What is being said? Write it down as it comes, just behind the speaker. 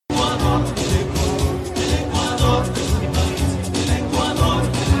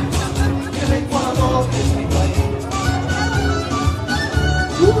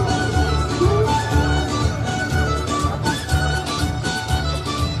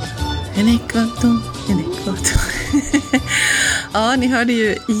En Ecuador. Ja, ni hörde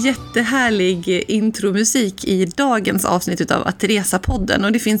ju jättehärlig intromusik i dagens avsnitt av att resa-podden.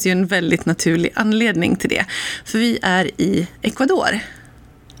 Och det finns ju en väldigt naturlig anledning till det. För vi är i Ecuador.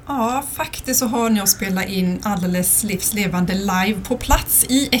 Ja, faktiskt så har ni att spela in alldeles livslevande live på plats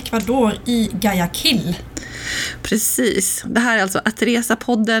i Ecuador i Guayaquil. Precis. Det här är alltså att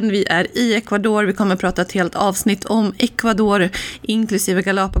resa-podden. Vi är i Ecuador. Vi kommer att prata ett helt avsnitt om Ecuador, inklusive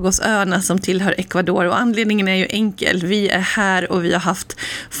Galapagosöarna som tillhör Ecuador. Och anledningen är ju enkel. Vi är här och vi har haft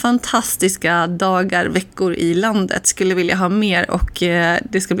fantastiska dagar, veckor i landet. Skulle vilja ha mer och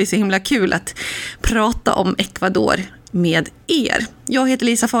det ska bli så himla kul att prata om Ecuador med er. Jag heter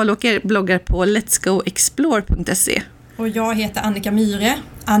Lisa Falåker, bloggar på letsgoexplore.se. Och jag heter Annika Myhre.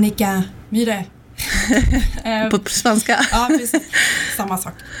 Annika Myhre. På spanska. Ja, precis. Samma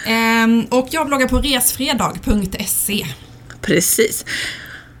sak. Och jag bloggar på resfredag.se. Precis.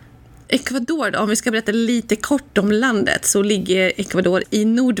 Ecuador då, om vi ska berätta lite kort om landet, så ligger Ecuador i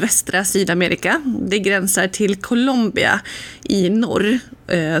nordvästra Sydamerika. Det gränsar till Colombia i norr,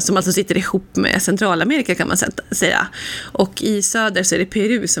 som alltså sitter ihop med Centralamerika kan man säga. Och i söder så är det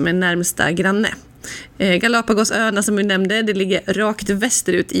Peru som är närmsta granne. Galapagosöarna som vi nämnde, det ligger rakt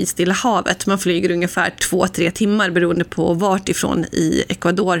västerut i Stilla havet. Man flyger ungefär 2-3 timmar beroende på vart ifrån i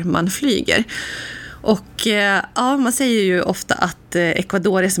Ecuador man flyger. Och ja, man säger ju ofta att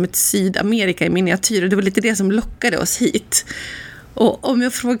Ecuador är som ett Sydamerika i miniatyr och det var lite det som lockade oss hit. Och om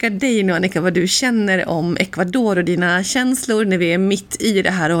jag frågar dig nu Annika vad du känner om Ecuador och dina känslor när vi är mitt i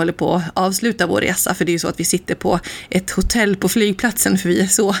det här och håller på att avsluta vår resa, för det är ju så att vi sitter på ett hotell på flygplatsen för vi är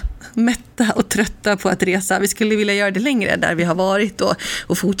så mätta och trötta på att resa. Vi skulle vilja göra det längre där vi har varit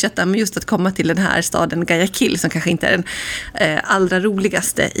och fortsätta, men just att komma till den här staden Guayaquil som kanske inte är den allra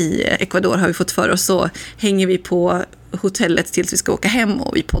roligaste i Ecuador har vi fått för oss, så hänger vi på hotellet tills vi ska åka hem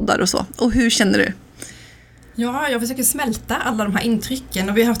och vi poddar och så. Och hur känner du? Ja, jag försöker smälta alla de här intrycken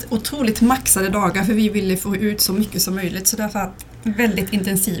och vi har haft otroligt maxade dagar för vi ville få ut så mycket som möjligt, så därför ett väldigt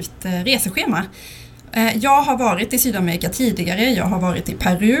intensivt reseschema. Jag har varit i Sydamerika tidigare, jag har varit i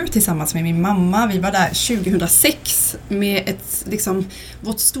Peru tillsammans med min mamma. Vi var där 2006 med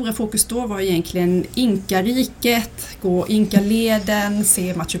vårt stora fokus då var egentligen Inka-riket, gå Inka-leden,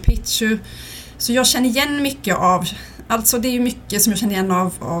 se Machu Picchu. Så jag känner igen mycket av, alltså det är ju mycket som jag känner igen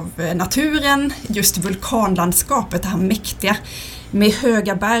av naturen, just vulkanlandskapet, det här mäktiga med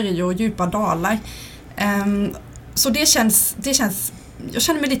höga berg och djupa dalar. Så det känns, jag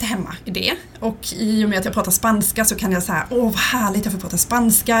känner mig lite hemma i det, och i och med att jag pratar spanska så kan jag säga, vad härligt jag får prata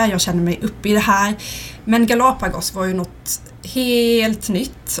spanska, jag känner mig uppe i det här. Men Galapagos var ju något helt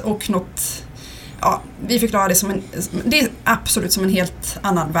nytt och något, ja, vi förklarar det som det är absolut som en helt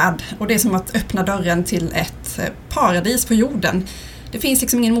annan värld, och det är som att öppna dörren till ett paradis på jorden. Det finns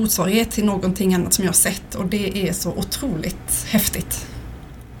liksom ingen motsvarighet till någonting annat som jag har sett, och det är så otroligt häftigt.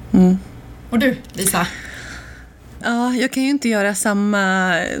 Mm. Och du, Lisa? Ja, jag kan ju inte göra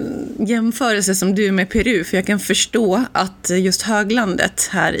samma jämförelse som du med Peru, för jag kan förstå att just höglandet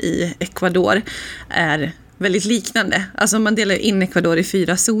här i Ecuador är väldigt liknande. Alltså man delar in Ecuador i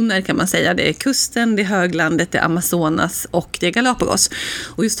 4 zoner kan man säga. Det är kusten, det är höglandet, det är Amazonas och det är Galapagos.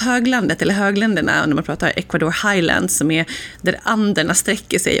 Och just höglandet, eller högländerna, när man pratar Ecuador Highlands, som är där Anderna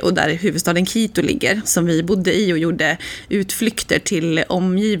sträcker sig och där huvudstaden Quito ligger, som vi bodde i och gjorde utflykter till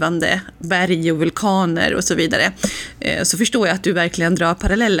omgivande berg och vulkaner och så vidare. Så förstår jag att du verkligen drar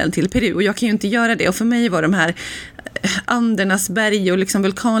parallellen till Peru, och jag kan ju inte göra det. Och för mig var de här Andernas berg och liksom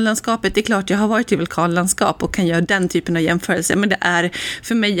vulkanlandskapet, det är klart jag har varit i vulkanlandskap och kan göra den typen av jämförelse, men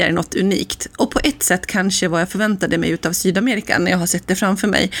för mig är det något unikt. Och på ett sätt kanske vad jag förväntade mig utav Sydamerika när jag har sett det framför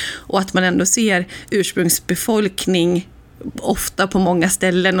mig, och att man ändå ser ursprungsbefolkning ofta på många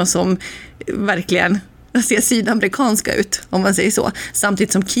ställen och som verkligen ser sydamerikanska ut, om man säger så.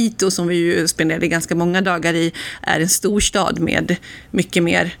 Samtidigt som Quito, som vi ju spenderade ganska många dagar i, är en storstad med mycket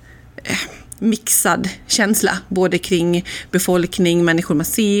mer mixad känsla, både kring befolkning, människor man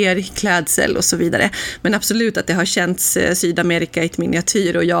ser, klädsel och så vidare. Men absolut att det har känts Sydamerika i ett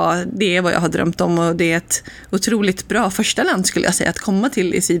miniatyr, och det är vad jag har drömt om, och det är ett otroligt bra första land skulle jag säga att komma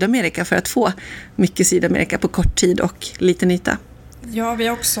till i Sydamerika för att få mycket Sydamerika på kort tid och liten yta. Ja, vi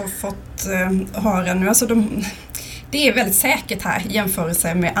har också fått höra nu, alltså det är väldigt säkert här i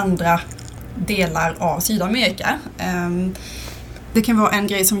jämförelse med andra delar av Sydamerika. Det kan vara en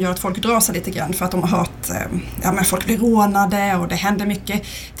grej som gör att folk drar sig lite grann för att de har hört men folk blir rånade och det händer mycket.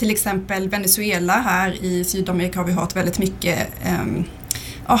 Till exempel Venezuela här i Sydamerika har vi hört väldigt mycket.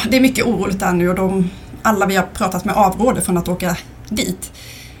 Det är mycket oroligt där nu, och alla vi har pratat med avråder från att åka dit.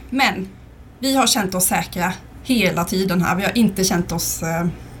 Men vi har känt oss säkra hela tiden här. Vi har inte känt oss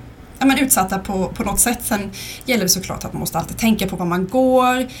utsatta på något sätt. Sen gäller det såklart att man måste alltid tänka på var man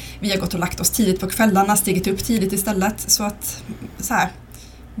går. Vi har gått och lagt oss tidigt på kvällarna, stigit upp tidigt istället. Så att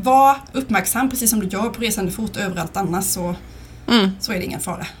var uppmärksam precis som du gör på resande fot överallt annars så är det ingen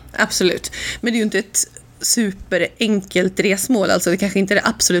fara. Absolut. Men det är ju inte ett superenkelt resmål. Alltså det kanske inte är det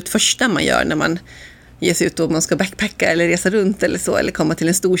absolut första man gör när man ger sig ut och man ska backpacka eller resa runt eller så. Eller komma till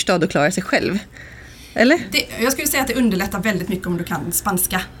en storstad och klara sig själv. Eller? Jag skulle säga att det underlättar väldigt mycket om du kan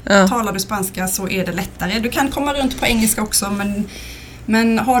spanska. Ja. Talar du spanska så är det lättare. Du kan komma runt på engelska också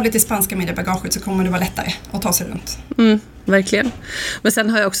men har lite spanska med i bagaget så kommer det vara lättare att ta sig runt. Verkligen. Men sen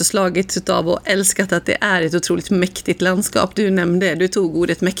har jag också slagits av och älskat att det är ett otroligt mäktigt landskap. Du tog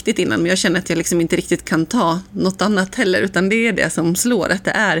ordet mäktigt innan, men jag känner att jag liksom inte riktigt kan ta något annat heller, utan det är det som slår, att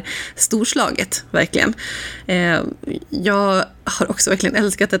det är storslaget, verkligen. Jag har också verkligen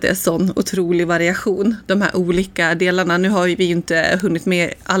älskat att det är sån otrolig variation, de här olika delarna. Nu har vi ju inte hunnit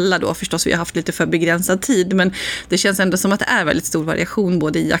med alla då, förstås, vi har haft lite för begränsad tid, men det känns ändå som att det är väldigt stor variation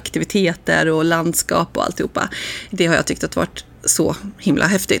både i aktiviteter och landskap och alltihopa. Det har jag tyckt att varit så himla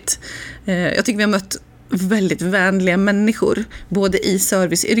häftigt. Jag tycker vi har mött väldigt vänliga människor, både i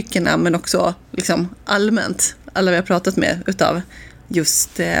serviceyrkena men också liksom allmänt. Alla vi har pratat med utav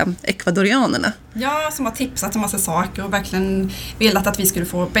just ekvadorianerna. Ja, som har tipsat om massa saker och verkligen velat att vi skulle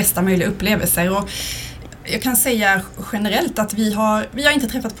få bästa möjliga upplevelser. Och jag kan säga generellt att vi har inte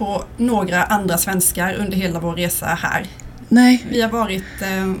träffat på några andra svenskar under hela vår resa här. Nej. Vi har varit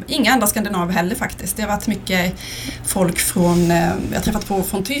inga andra skandinaver heller faktiskt. Det har varit mycket folk vi har träffat på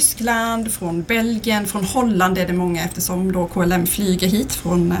från Tyskland, från Belgien, från Holland är det många eftersom då KLM flyger hit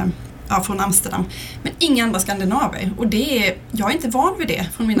från Amsterdam. Men inga andra skandinaver. Och jag är inte van vid det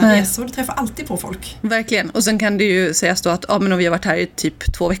från mina resor. Jag träffar alltid på folk. Verkligen. Och sen kan det ju sägas då att men om vi har varit här i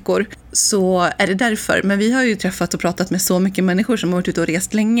typ 2 veckor så är det därför. Men vi har ju träffat och pratat med så mycket människor som har varit ute och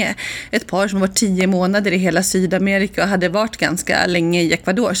rest länge. Ett par som har varit 10 månader i hela Sydamerika och hade varit ganska länge i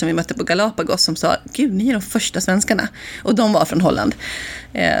Ecuador som vi mötte på Galapagos, som sa, gud, ni är de första svenskarna. Och de var från Holland.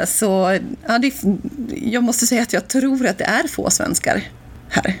 Så jag måste säga att jag tror att det är få svenskar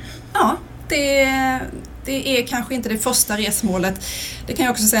här. Ja, det är kanske inte det första resmålet. Det kan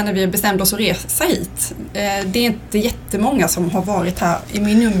jag också säga när vi bestämde oss att resa hit. Det är inte jättemånga som har varit här i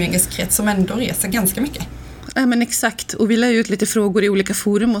min umgängeskrets som ändå reser ganska mycket. Ja, men exakt. Och vi la ut lite frågor i olika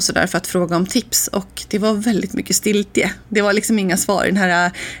forum och sådär för att fråga om tips. Och det var väldigt mycket stiltje. Det var liksom inga svar.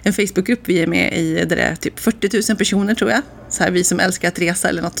 En Facebookgrupp vi är med i, där det är typ 40 000 personer tror jag. Så här, vi som älskar att resa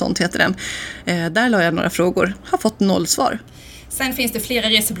eller något sånt heter den. Där la jag några frågor. Har fått 0 svar. Sen finns det flera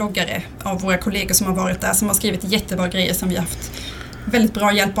resebloggare av våra kollegor som har varit där som har skrivit jättebra grejer som vi har haft väldigt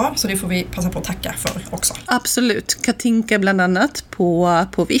bra hjälp av. Så det får vi passa på att tacka för också. Absolut. Katinka bland annat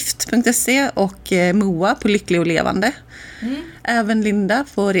på vift.se och Moa på Lycklig och Levande. Även Linda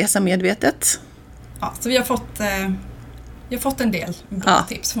på Resa Medvetet. Ja, så vi har fått en del bra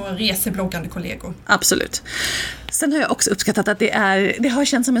tips från resebloggande kollegor. Absolut. Sen har jag också uppskattat att det har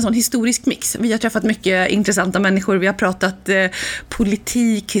känts som en sån historisk mix. Vi har träffat mycket intressanta människor. Vi har pratat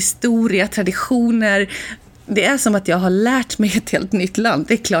politik, historia, traditioner. Det är som att jag har lärt mig ett helt nytt land.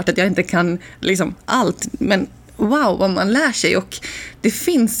 Det är klart att jag inte kan liksom allt, men wow, vad man lär sig. Och det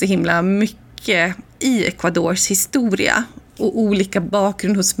finns så himla mycket i Ecuadors historia och olika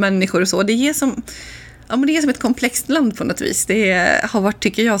bakgrund hos människor och så. Det är som ett komplext land på något vis. Det har varit,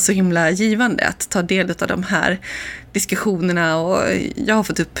 tycker jag, så himla givande att ta del av de här diskussionerna, och jag har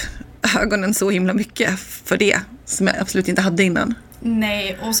fått upp ögonen så himla mycket för det som jag absolut inte hade innan.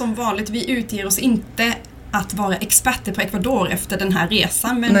 Nej, och som vanligt, vi utger oss inte att vara experter på Ecuador efter den här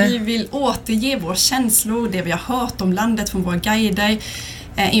resan, men vi vill återge våra känslor, det vi har hört om landet från våra guider,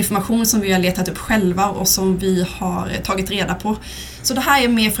 information som vi har letat upp själva och som vi har tagit reda på. Så det här är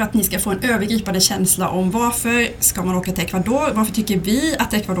mer för att ni ska få en övergripande känsla om varför ska man åka till Ecuador, varför tycker vi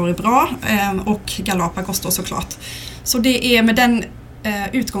att Ecuador är bra, och Galapagos då såklart. Så det är med den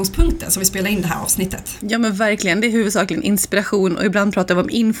utgångspunkten som vi spelar in det här avsnittet. Ja, men verkligen, det är huvudsakligen inspiration, och ibland pratar vi om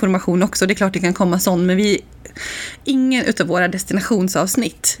information också. Det är klart det kan komma sån, men ingen utav våra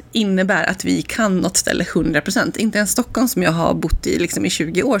destinationsavsnitt innebär att vi kan något ställe 100%. Inte ens Stockholm, som jag har bott i liksom i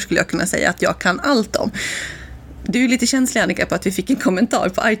 20 år, skulle jag kunna säga att jag kan allt om. Du är lite känslig, Annika, på att vi fick en kommentar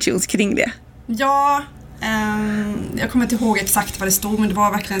på iTunes kring det. Ja, jag kommer inte ihåg exakt vad det stod, men det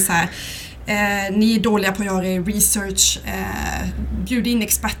var verkligen så här: ni är dåliga på att göra research, bjud in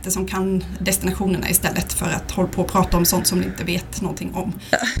experter som kan destinationerna istället för att hålla på och prata om sånt som ni inte vet någonting om.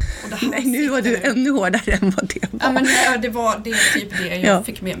 Ja. Nej, nu var du ännu hårdare än vad det var. Ja, men det är typ det jag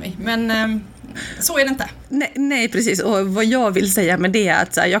fick med mig. Men så är det inte. Nej, precis. Och vad jag vill säga med det är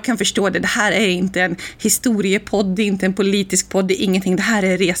att så här, jag kan förstå det. Det här är inte en historiepodd, det är inte en politisk podd, det är ingenting. Det här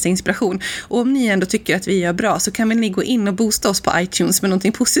är reseinspiration. Och om ni ändå tycker att vi gör bra så kan väl ni gå in och boosta oss på iTunes med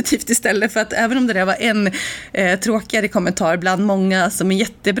någonting positivt istället. För att även om det där var en tråkigare kommentar bland många som är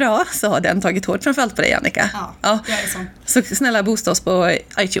jättebra, så har den tagit hårt, framförallt på dig, Annika. Ja, det är så snälla boosta oss på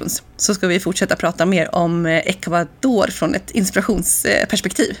iTunes, så ska vi fortsätta prata mer om Ecuador från ett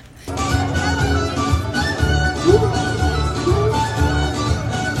inspirationsperspektiv.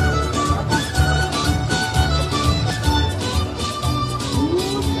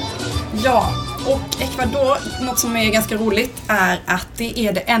 Ja, och Ecuador, något som är ganska roligt, är att det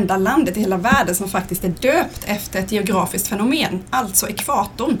är det enda landet i hela världen som faktiskt är döpt efter ett geografiskt fenomen, alltså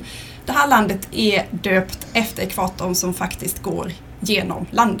ekvatorn. Det här landet är döpt efter ekvatorn som faktiskt går genom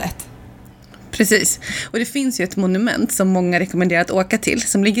landet. Precis. Och det finns ju ett monument som många rekommenderar att åka till,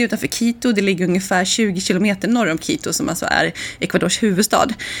 som ligger utanför Quito. Det ligger ungefär 20 kilometer norr om Quito, som alltså är Ecuadors huvudstad.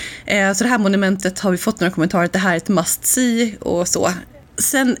 Så det här monumentet har vi fått några kommentarer att det här är ett must see och så.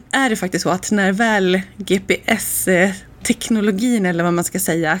 Sen är det faktiskt så att när väl GPS-teknologin, eller vad man ska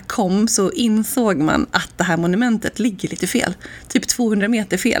säga, kom, så insåg man att det här monumentet ligger lite fel. Typ 200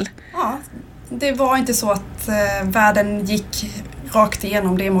 meter fel. Ja, det var inte så att världen gick rakt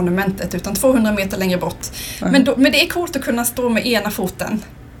igenom det monumentet, utan 200 meter längre bort. Men det är coolt att kunna stå med ena foten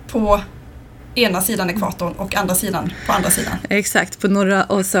på ena sidan ekvatorn och andra sidan på andra sidan. Exakt, på norra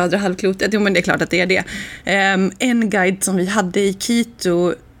och södra halvklotet. Jo, men det är klart att det är det. En guide som vi hade i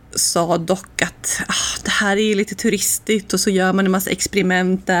Quito sa dock att det här är lite turistigt och så gör man en massa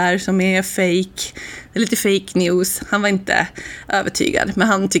experiment där som är fake. Det är lite fake news. Han var inte övertygad, men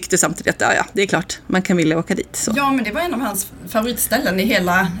han tyckte samtidigt att det är klart, man kan vilja åka dit. Så. Ja, men det var en av hans favoritställen i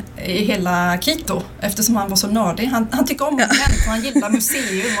hela Quito, eftersom han var så nördig. Han tycker om monument och han gillar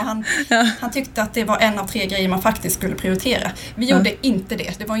museum och han tyckte att det var en av 3 grejer man faktiskt skulle prioritera. Vi gjorde inte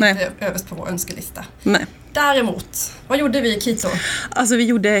det. Det var inte överst på vår önskelista. Nej. Däremot, vad gjorde vi i Quito? Alltså vi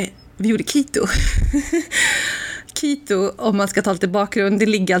gjorde Quito. Quito, om man ska ta lite bakgrund, det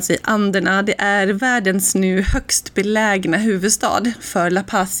ligger alltså i Anderna. Det är världens nu högst belägna huvudstad, för La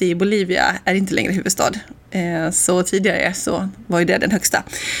Paz i Bolivia är inte längre huvudstad. Så tidigare så var ju det den högsta.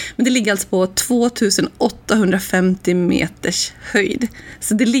 Men det ligger alltså på 2850 meters höjd.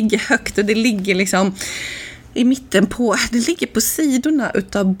 Så det ligger högt och det ligger liksom i mitten på, det ligger på sidorna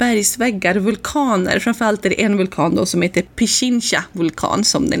utav bergsväggar, vulkaner. Framförallt är det en vulkan då som heter Pichincha-vulkan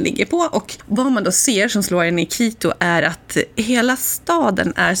som den ligger på. Och vad man då ser som slår en i Quito är att hela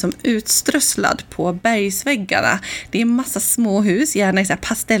staden är som utströsslad på bergsväggarna. Det är massa små hus, gärna i så här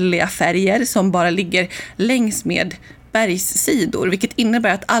pastelliga färger, som bara ligger längs med bergssidor, vilket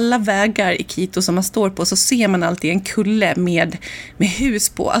innebär att alla vägar i Quito som man står på, så ser man alltid en kulle med hus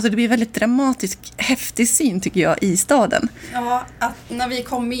på. Alltså det blir väldigt dramatisk, häftig syn tycker jag i staden. Ja, att när vi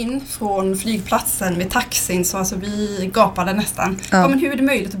kom in från flygplatsen med taxin så alltså vi gapade nästan. Ja, men hur är det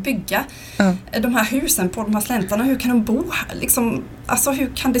möjligt att bygga de här husen på de här släntarna? Hur kan de bo här? Liksom, alltså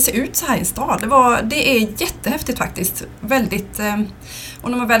hur kan det se ut så här i en stad? Det är jättehäftigt faktiskt. Väldigt,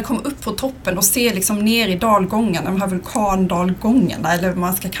 och när man väl kommer upp på toppen och ser liksom ner i dalgångarna, de här vulkandalgångarna eller vad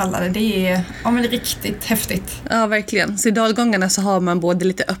man ska kalla det, det är riktigt häftigt. Ja, verkligen. Så i dalgångarna så har man både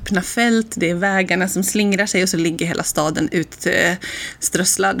lite öppna fält, det är vägarna som slingrar sig och så ligger hela staden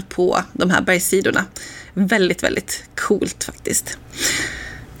utströsslad på de här bergssidorna. Väldigt, väldigt coolt faktiskt.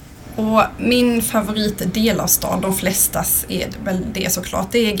 Och min favoritdel av stan, de flestas är väl det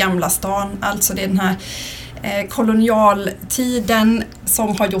såklart, det är gamla stan, alltså det är den här kolonialtiden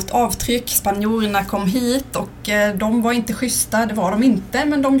som har gjort avtryck. Spanjorerna kom hit och de var inte schyssta, det var de inte,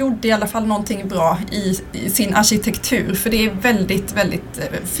 men de gjorde i alla fall någonting bra i sin arkitektur, för det är väldigt, väldigt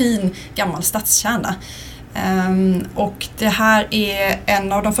fin gammal stadskärna. Och det här är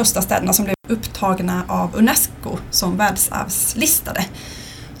en av de första städerna som blev upptagna av UNESCO som världsarvslistade.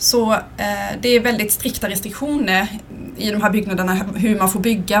 Så det är väldigt strikta restriktioner i de här byggnaderna, hur man får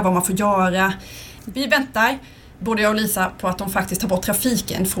bygga, vad man får göra. Vi väntar, både jag och Lisa, på att de faktiskt tar bort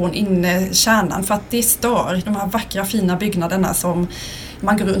trafiken från innerkärnan, för att det stör de här vackra fina byggnaderna som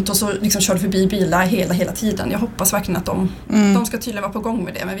man går runt och så liksom kör förbi bilar hela tiden. Jag hoppas verkligen att de ska tydligen vara på gång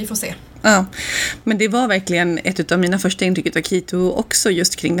med det, men vi får se. Ja, men det var verkligen ett av mina första intryck av Quito också,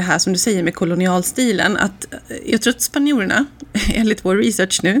 just kring det här som du säger med kolonialstilen, att jag tror att spanjorerna, enligt vår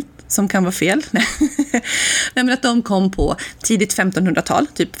research nu, som kan vara fel. Nej, men att de kom på tidigt 1500-tal,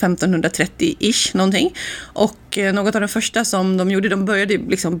 typ 1530-ish någonting. Och något av det första som de gjorde, de började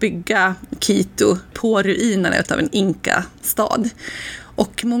liksom bygga Quito på ruinerna av en Inka-stad.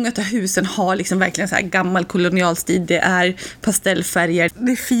 Och många av husen har liksom verkligen så här gammal kolonialstil. Det är pastellfärger,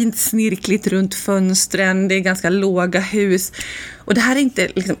 det är fint cirkligt runt fönstren, det är ganska låga hus. Och det här är inte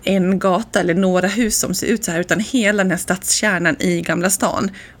liksom en gata eller några hus som ser ut så här, utan hela den här stadskärnan i Gamla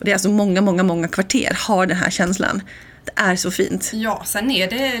stan. Och det är alltså många kvarter har den här känslan. Det är så fint. Ja, sen är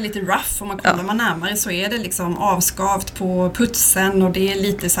det lite rough. Om man kollar man närmare så är det liksom avskavt på putsen och det är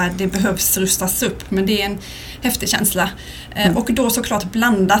lite så här, det behövs rustas upp. Men det är en häftig känsla. Och då såklart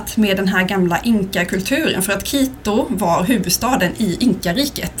blandat med den här gamla inka-kulturen. För att Quito var huvudstaden i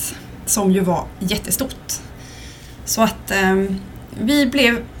Inkariket, som ju var jättestort. Så att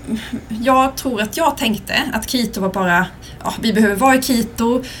jag tror att jag tänkte att Quito var bara, vi behöver vara i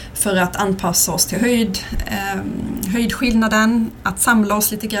Quito för att anpassa oss till höjdskillnaden, att samla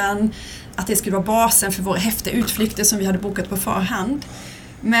oss lite grann, att det skulle vara basen för våra häftiga utflykter som vi hade bokat på förhand.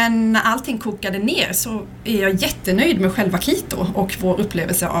 Men när allting kokade ner så är jag jättenöjd med själva Quito och vår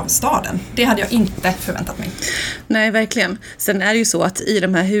upplevelse av staden. Det hade jag inte förväntat mig. Nej, verkligen. Sen är det ju så att i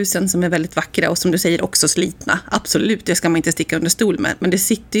de här husen som är väldigt vackra och som du säger också slitna, absolut, det ska man inte sticka under stol med. Men det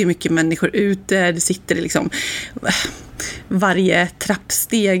sitter ju mycket människor ute, det sitter liksom varje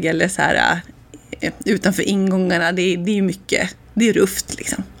trappsteg eller så här utanför ingångarna, det är ju mycket, det är ruft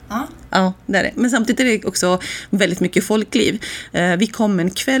liksom. Ja, det är det. Men samtidigt är det också väldigt mycket folkliv. Vi kom en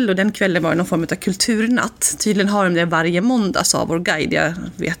kväll och den kvällen var någon form av kulturnatt. Tydligen har de det varje måndag, sa vår guide. Jag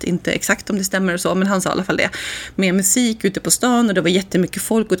vet inte exakt om det stämmer och så, men han sa i alla fall det. Med musik ute på stan och det var jättemycket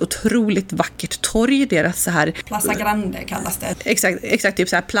folk och ett otroligt vackert torg. Deras så här... Plaza Grande kallas det. Exakt typ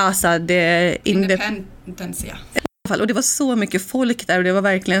så här Plaza de Independencia. Och det var så mycket folk där och det var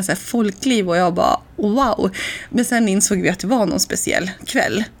verkligen så här folkliv och jag bara wow. Men sen insåg vi att det var någon speciell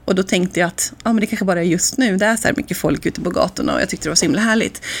kväll och då tänkte jag att men det kanske bara är just nu. Det är så här mycket folk ute på gatorna och jag tyckte det var så himla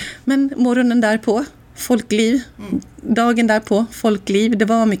härligt. Men morgonen därpå, folkliv. Dagen därpå, folkliv. Det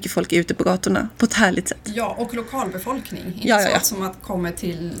var mycket folk ute på gatorna på ett härligt sätt. Ja, och lokalbefolkning. Inte så som att komma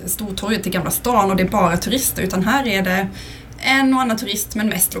till Stortorget till Gamla stan och det är bara turister, utan här är det en och annan turist men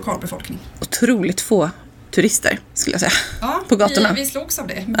mest lokalbefolkning. Otroligt få turister skulle jag säga på gatorna. Vi slogs av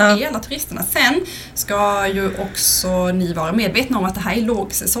det med alla turisterna. Sen ska ju också ni vara medvetna om att det här är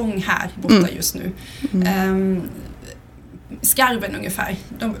lågsäsong här borta just nu. Skarven ungefär.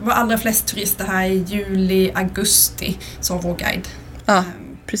 De var allra flest turister här i juli, augusti, sa vår guide. Ja,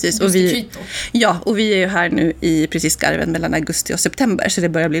 precis. Och vi är ju här nu i precis skarven mellan augusti och september så det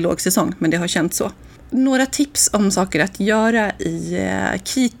börjar bli lågsäsong, men det har känts så. Några tips om saker att göra i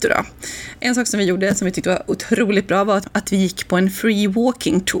Quito då. En sak som vi gjorde som vi tyckte var otroligt bra var att vi gick på en free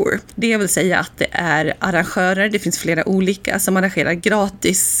walking tour. Det vill säga att det är arrangörer, det finns flera olika som arrangerar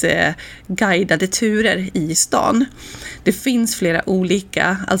gratis guidade turer i stan. Det finns flera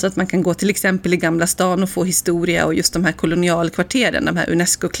olika, alltså att man kan gå till exempel i Gamla stan och få historia och just de här kolonialkvarteren, de här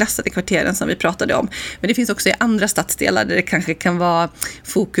UNESCO-klassade kvarteren som vi pratade om. Men det finns också i andra stadsdelar där det kanske kan vara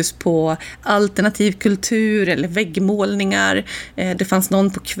fokus på alternativ kultur eller väggmålningar. Det fanns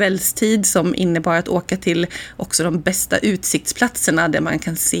någon på kvällstid som innebar att åka till också de bästa utsiktsplatserna där man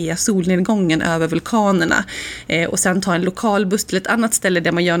kan se solnedgången över vulkanerna och sen ta en lokalbuss till ett annat ställe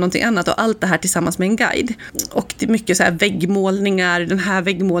där man gör någonting annat och allt det här tillsammans med en guide. Och det är mycket så här väggmålningar, den här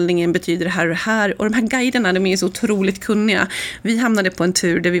väggmålningen betyder det här och det här och de här guiderna, de är så otroligt kunniga. Vi hamnade på en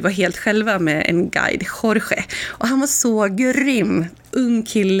tur där vi var helt själva med en guide, Jorge, och han var så grym. Ung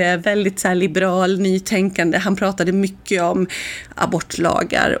kille, väldigt så här liberal, nytänkande. Han pratade mycket om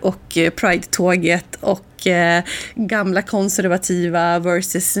abortlagar och Pride-tåget och gamla konservativa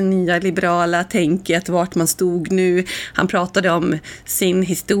versus nya liberala tänket, vart man stod nu. Han pratade om sin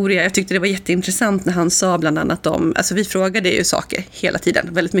historia. Jag tyckte det var jätteintressant när han sa bland annat om, alltså vi frågade ju saker hela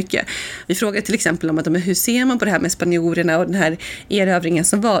tiden, väldigt mycket. Vi frågade till exempel om att hur ser man på det här med spanjorerna och den här erövringen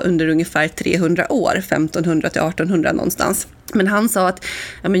som var under ungefär 300 år, 1500 till 1800 någonstans. Men han sa att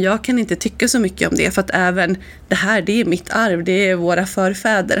jag kan inte tycka så mycket om det för att även det här, det är mitt arv, det är våra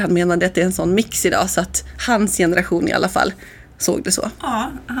förfäder. Han menade att det är en sån mix idag så att hans generation i alla fall såg det så.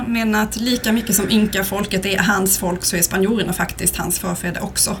 Ja, han menar att lika mycket som inka-folket är hans folk så är spanjorerna faktiskt hans förfäder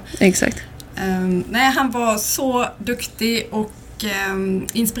också. Exakt. Han var så duktig och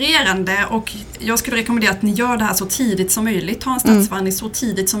inspirerande och jag skulle rekommendera att ni gör det här så tidigt som möjligt. Ta en stadsvandring så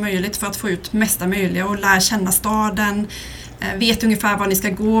tidigt som möjligt för att få ut mesta möjliga och lära känna staden. Vet ungefär var ni ska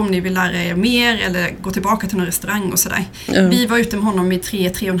gå om ni vill lära er mer eller gå tillbaka till en restaurang och sådär. Vi var ute med honom i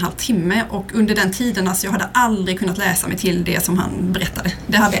 3,5 timme och under den tiden alltså jag hade aldrig kunnat läsa mig till det som han berättade.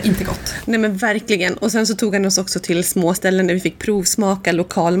 Det hade inte gått. Nej men verkligen. Och sen så tog han oss också till små ställen där vi fick provsmaka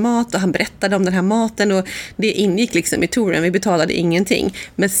lokal mat och han berättade om den här maten och det ingick liksom i touren. Vi betalade ingenting.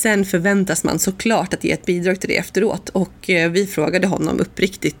 Men sen förväntas man såklart att ge ett bidrag till det efteråt och vi frågade honom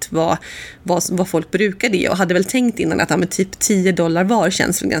uppriktigt vad folk brukade ge och hade väl tänkt innan att typ typ $10 var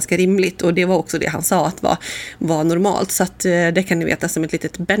känns ganska rimligt. Och det var också det han sa att var normalt. Så att det kan ni veta som ett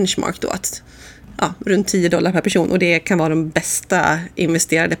litet benchmark då. Att, runt $10 per person. Och det kan vara de bästa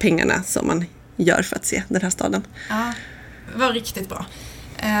investerade pengarna som man gör för att se den här staden. Ja, det var riktigt bra.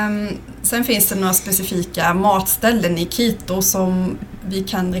 Sen finns det några specifika matställen i Quito som vi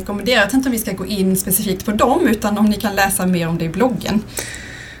kan rekommendera. Jag vet inte om vi ska gå in specifikt på dem, utan om ni kan läsa mer om det i bloggen.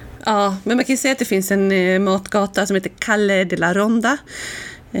 Ja, men man kan säga att det finns en matgata som heter Calle de la Ronda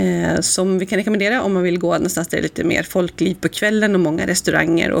som vi kan rekommendera om man vill gå någonstans där det är lite mer folkliv på kvällen och många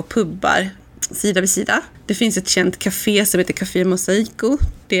restauranger och pubbar sida vid sida. Det finns ett känt café som heter Café Mosaico.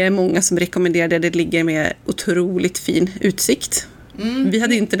 Det är många som rekommenderar det. Det ligger med otroligt fin utsikt. Vi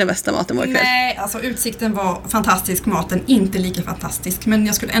hade inte den bästa maten vår kväll. Nej, alltså utsikten var fantastisk, maten inte lika fantastisk. Men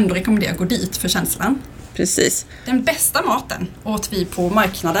jag skulle ändå rekommendera att gå dit för känslan. Precis. Den bästa maten åt vi på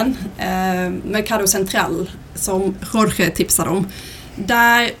marknaden, Mercado Central, som Jorge tipsade om.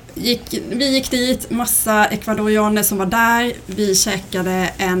 Vi gick dit, massa ecuadorianer som var där. Vi käkade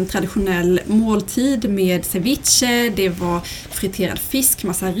en traditionell måltid med ceviche. Det var friterad fisk,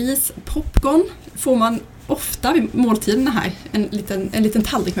 massa ris, popcorn. Får man ofta vid måltiderna här. En liten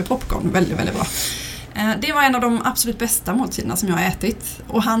tallrik med popcorn, väldigt, väldigt bra. Det var en av de absolut bästa måltiderna som jag har ätit.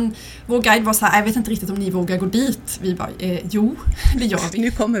 Och vår guide var så här: jag vet inte riktigt om ni vågar gå dit. Vi bara, jo, det gör vi.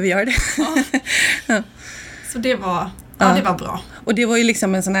 Nu kommer vi göra det. Ja. Så det var bra. Och det var ju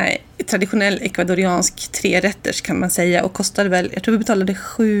liksom en sån här traditionell ekvadoriansk 3-rätters kan man säga. Och kostade väl, jag tror vi betalade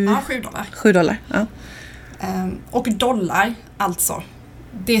 $7. $7, ja. Och dollar, alltså.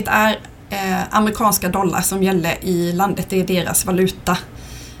 Det är amerikanska dollar som gäller i landet. Det är deras valuta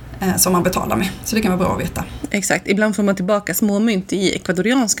som man betalar med. Så det kan vara bra att veta. Exakt. Ibland får man tillbaka småmynt i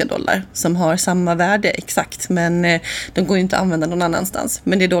ekvadorianska dollar som har samma värde exakt. Men de går ju inte att använda någon annanstans.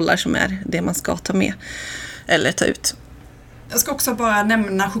 Men det är dollar som är det man ska ta med eller ta ut. Jag ska också bara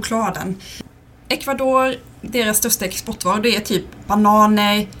nämna chokladen. Ecuador, deras största exportvaror, det är typ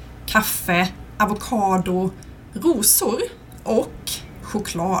bananer, kaffe, avokado, rosor och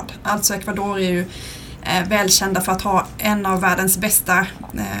choklad. Alltså Ecuador är ju välkända för att ha en av världens bästa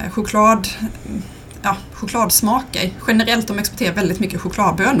chokladsmaker. Generellt de exporterar väldigt mycket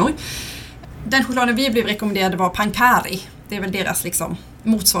chokladbönor. Den chokladen vi blev rekommenderade var pancari. Det är väl deras liksom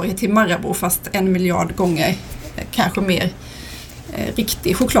motsvarighet till Marabou, fast 1 miljard gånger kanske mer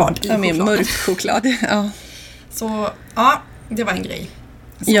riktig choklad i chokladen. Mer mörk choklad, ja. Så ja, det var en grej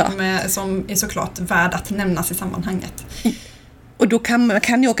som är såklart värd att nämnas i sammanhanget. Och då kan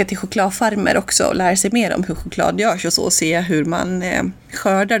man åka till chokladfarmer också och lära sig mer om hur choklad görs och så, och se hur man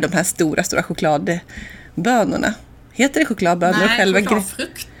skördar de här stora chokladbönorna. Heter det chokladbönor? Nej,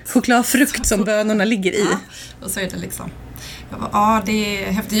 chokladfrukt. Chokladfrukt som bönorna ligger i. Ja, och så är det liksom. Det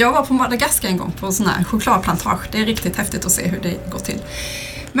är häftigt. Jag var på Madagaskar en gång på sån här chokladplantage. Det är riktigt häftigt att se hur det går till.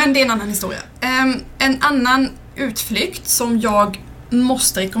 Men det är en annan historia. En annan utflykt som jag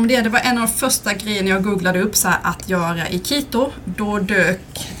måste rekommendera. Det var en av de första grejerna jag googlade upp så här, att göra i Quito. Då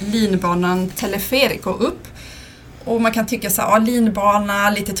dök linbanan Teleférico upp. Och man kan tycka så här, linbana,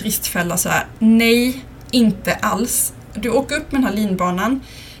 lite turistfälla så här. Nej, inte alls. Du åker upp med den här linbanan.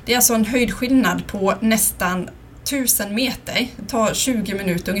 Det är alltså en höjdskillnad på nästan 1000 meter. Det tar 20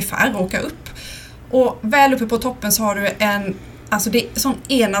 minuter ungefär att åka upp. Och väl uppe på toppen så har du det är en sån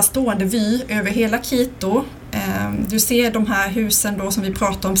enastående vy över hela Quito. Du ser de här husen då som vi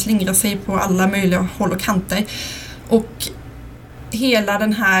pratar om slingra sig på alla möjliga håll och kanter. Och hela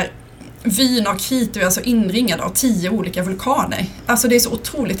den här vyn av Quito är alltså inringad av 10 olika vulkaner. Alltså det är så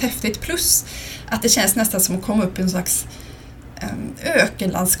otroligt häftigt. Plus att det känns nästan som att komma upp i en slags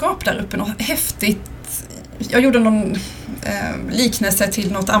ökenlandskap där uppe. Något häftigt. Jag gjorde någon liknelse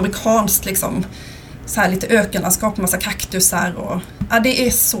till något amerikanskt liksom. Så här lite ökenlandskap, massa kaktusar och det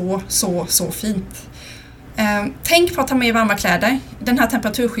är så fint. Tänk på att ta med varma kläder. Den här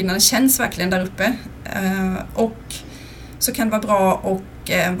temperaturskillnaden känns verkligen där uppe. Och så kan det vara bra att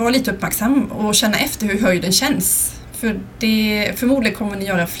vara lite uppmärksam och känna efter hur höjden känns. För förmodligen kommer ni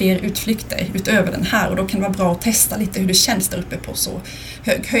göra fler utflykter utöver den här och då kan det vara bra att testa lite hur det känns där uppe på så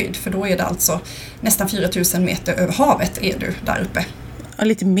hög höjd. För då är det alltså nästan 4000 meter över havet är du där uppe. Ja,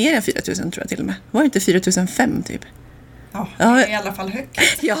 lite mer än 4000 tror jag till och med. Var det inte 4005 typ? Ja, det är i alla fall högt.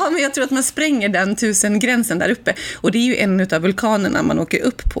 Ja, men jag tror att man spränger den 1000-gränsen där uppe. Och det är ju en av vulkanerna man åker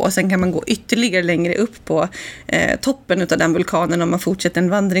upp på. Sen kan man gå ytterligare längre upp på toppen av den vulkanen om man fortsätter en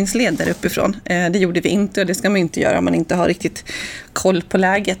vandringsled där uppifrån. Det gjorde vi inte och det ska man inte göra om man inte har riktigt koll på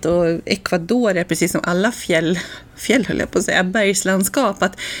läget. Och Ecuador är precis som alla fjäll höll jag på att säga, bergslandskap,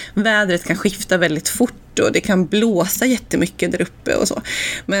 att vädret kan skifta väldigt fort svart och det kan blåsa jättemycket där uppe och så.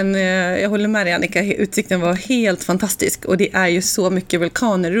 Men jag håller med dig, Annika, utsikten var helt fantastisk och det är ju så mycket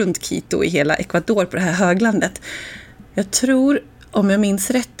vulkaner runt Quito i hela Ecuador på det här höglandet. Jag tror, om jag minns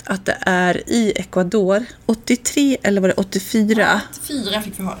rätt, att det är i Ecuador 83 eller var det 84? 84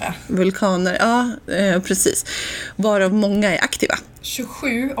 fick vi höra. Vulkaner, ja precis. Varav många är aktiva.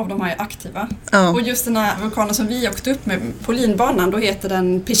 27 av de här är aktiva. Ja. Och just den här vulkanen som vi åkte upp med på linbanan, då heter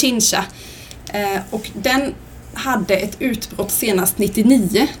den Pichincha. Och den hade ett utbrott senast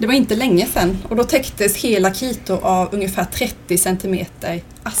 99. Det var inte länge sedan. Och då täcktes hela Quito av ungefär 30 centimeter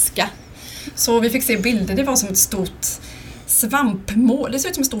aska. Så vi fick se bilder, det var som ett stort svampmål. Det ser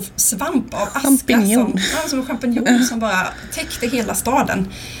ut som en stor svamp av aska. Som en champinjon som bara täckte hela staden.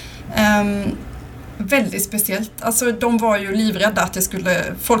 Väldigt speciellt. Alltså de var ju livrädda att det skulle...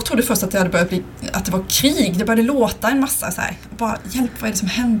 Folk trodde först att det hade börjat bli... Att det var krig. Det började låta en massa så här. Bara, hjälp, vad är det som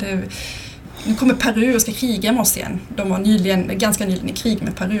händer? Nu kommer Peru och ska kriga med oss igen. De var ganska nyligen i krig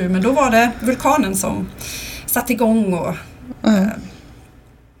med Peru. Men då var det vulkanen som satte igång och...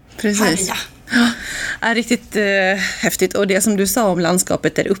 Precis. Ja, riktigt häftigt. Och det som du sa om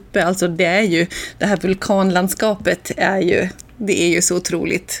landskapet där uppe, alltså det är ju... Det här vulkanlandskapet det är ju så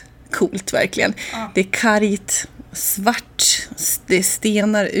otroligt coolt verkligen. Ja. Det är kargt, svart, det är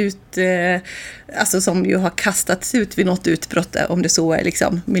stenar ut, alltså som ju har kastats ut vid något utbrott, om det så är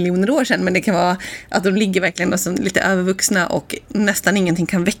liksom miljoner år sedan, men det kan vara att de ligger verkligen alltså lite övervuxna och nästan ingenting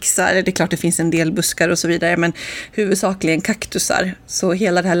kan växa. Det är klart det finns en del buskar och så vidare, men huvudsakligen kaktusar. Så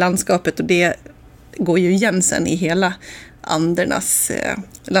hela det här landskapet, och det går ju igen sen i hela Andernas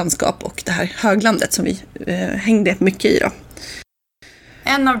landskap och det här höglandet som vi hängde mycket i då.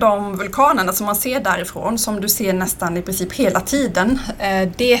 En av de vulkanerna som man ser därifrån, som du ser nästan i princip hela tiden,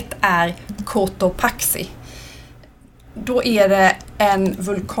 det är Cotopaxi. Då är det en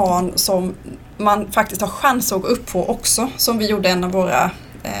vulkan som man faktiskt har chans att gå upp på också, som vi gjorde en av våra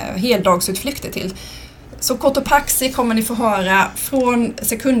heldagsutflykter till. Så Cotopaxi kommer ni få höra från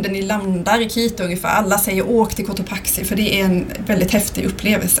sekunden ni landar i Quito ungefär. Alla säger åk till Cotopaxi, för det är en väldigt häftig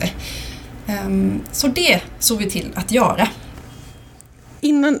upplevelse. Så det såg vi till att göra.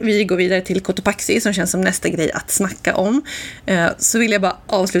 Innan vi går vidare till Cotopaxi, som känns som nästa grej att snacka om, så vill jag bara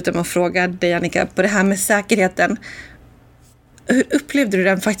avsluta med att fråga dig, Annika, på det här med säkerheten. Hur upplevde du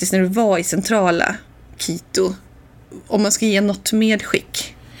den faktiskt när du var i centrala Quito? Om man ska ge något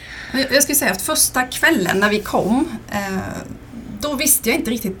medskick. Jag skulle säga att första kvällen när vi kom, då visste jag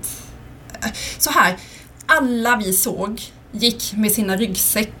inte riktigt. Så här, alla vi såg gick med sina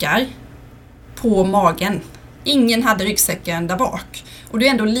ryggsäckar på magen. Ingen hade ryggsäcken där bak. Och det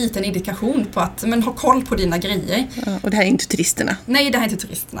är ändå en liten indikation på att ha koll på dina grejer. Ja, och det här är inte turisterna. Nej, det här är inte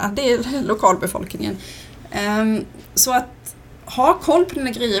turisterna. Det är lokalbefolkningen. Så att ha koll på dina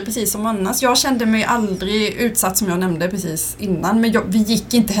grejer precis som annars. Jag kände mig aldrig utsatt, som jag nämnde precis innan. Men vi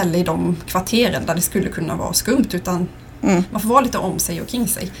gick inte heller i de kvarteren där det skulle kunna vara skumt. Utan man får vara lite om sig och kring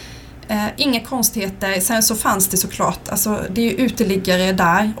sig. Inga konstigheter. Sen så fanns det såklart, alltså det är ju uteliggare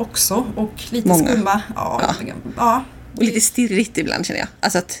där också. Och lite många. Skumma. Ja. Och lite stirrigt ibland, känner jag.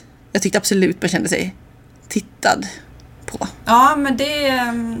 Alltså att jag tyckte absolut man kände sig tittad på. Ja, men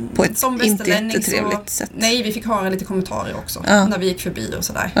det på ett som inte jättetrevligt sätt. Nej, vi fick höra lite kommentarer också när vi gick förbi och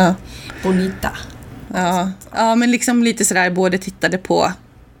sådär. Ja. Bonita. Ja, men liksom lite sådär, både tittade på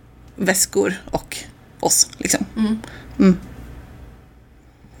väskor och oss liksom.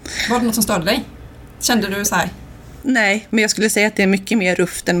 Var det något som störde dig? Kände du så här? Nej, men jag skulle säga att det är mycket mer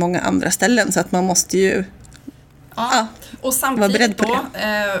ruft än många andra ställen, så att man måste ju och samtidigt då,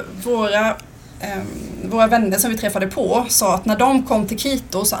 våra vänner som vi träffade på sa att när de kom till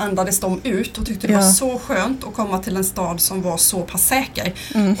Quito så andades de ut och tyckte det var så skönt att komma till en stad som var så pass säker.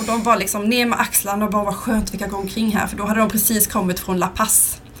 Och de var liksom ner med axlarna och bara, var skönt vi kan gå omkring här, för då hade de precis kommit från La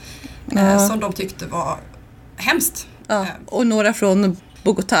Paz som de tyckte var hemskt. Och några från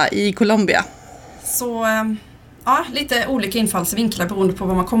Bogotá i Colombia. Så lite olika infallsvinklar beroende på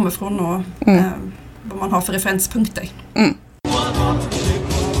var man kommer från och vad man har för referenspunkter.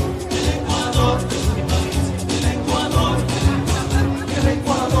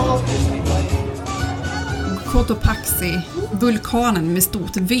 Cotopaxi, vulkanen med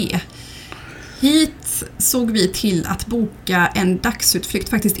stort V. Hit såg vi till att boka en dagsutflykt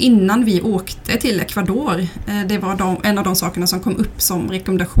faktiskt innan vi åkte till Ecuador. Det var en av de sakerna som kom upp som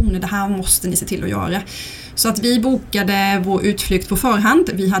rekommendationer. Det här måste ni se till att göra. Så att vi bokade vår utflykt på förhand.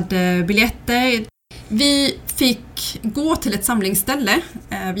 Vi hade biljetter. Vi fick gå till ett samlingsställe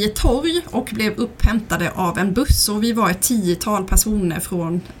vid ett torg och blev upphämtade av en buss. Och vi var ett 10-tal personer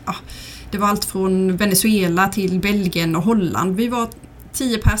från... det var allt från Venezuela till Belgien och Holland. Vi var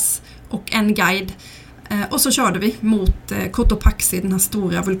 10 pers och en guide. Och så körde vi mot Cotopaxi, den här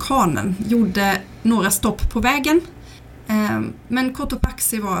stora vulkanen. Gjorde några stopp på vägen. Men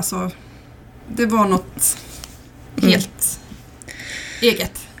Cotopaxi var alltså, det var något helt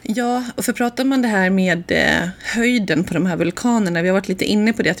eget. Ja, och för pratar man det här med höjden på de här vulkanerna, vi har varit lite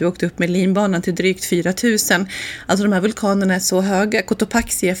inne på det att vi åkte upp med linbanan till drygt 4000. Alltså de här vulkanerna är så höga,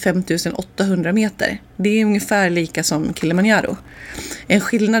 Cotopaxi är 5800 meter. Det är ungefär lika som Kilimanjaro. En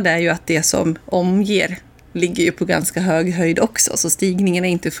skillnad är ju att det som omger ligger ju på ganska hög höjd också, så stigningen är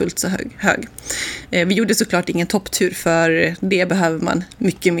inte fullt så hög. Vi gjorde såklart ingen topptur, för det behöver man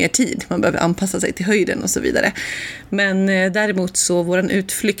mycket mer tid. Man behöver anpassa sig till höjden och så vidare. Men däremot så våran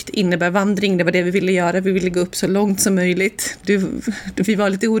utflykt innebär vandring, det var det vi ville göra. Vi ville gå upp så långt som möjligt. Vi var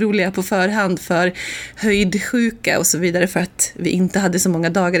lite oroliga på förhand för höjdsjuka och så vidare, för att vi inte hade så många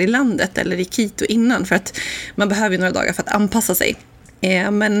dagar i landet eller i Quito innan, för att man behöver ju några dagar för att anpassa sig.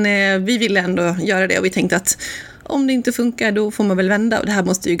 Men vi ville ändå göra det, och vi tänkte att om det inte funkar då får man väl vända, och det här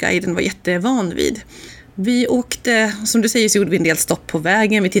måste ju guiden vara jättevan vid. Vi åkte, som du säger, så gjorde vi en del stopp på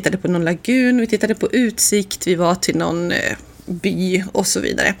vägen. Vi tittade på någon lagun, vi tittade på utsikt, vi var till någon by och så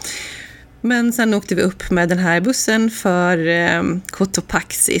vidare. Men sen åkte vi upp med den här bussen för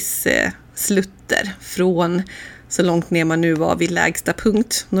Cotopaxis slutter från så långt ner man nu var vid lägsta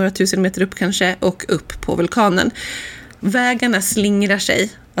punkt, några tusen meter upp kanske, och upp på vulkanen. Vägarna slingrar sig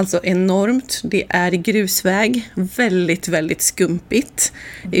alltså enormt. Det är grusväg, väldigt, väldigt skumpigt.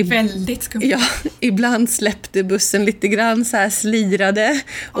 Väldigt skumpigt. Ja, ibland släppte bussen lite grann så här slirade.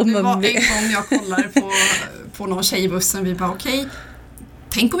 Och det var en gång jag kollade på någon tjej i bussen, vi bara okej,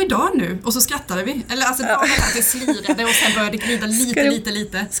 tänk om vi dör nu, och så skrattade vi. Eller alltså det var att det slirade och sen började det glida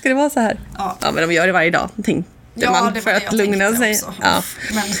lite. Ska det vara så här? Ja, men de gör det varje dag, tänkte man, för att lugna sig. Ja.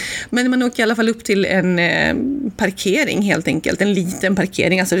 Men man åker i alla fall upp till en parkering helt enkelt. En liten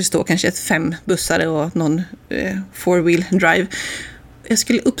parkering, alltså det står kanske 5 bussar och någon 4-wheel drive. Jag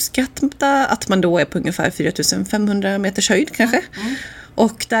skulle uppskatta att man då är på ungefär 4500 meters höjd kanske.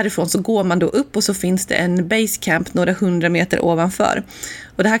 Och därifrån så går man då upp, och så finns det en basecamp några 100 meter ovanför.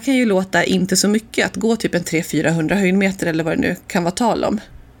 Och det här kan ju låta inte så mycket, att gå typ en 300-400 höjdmeter eller vad det nu kan vara tal om.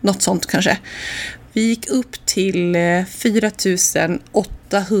 Något sånt kanske. Vi gick upp till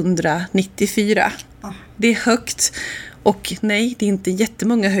 4894. Det är högt. Och nej, det är inte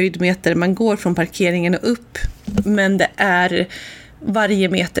jättemånga höjdmeter man går från parkeringen och upp. Men det är, varje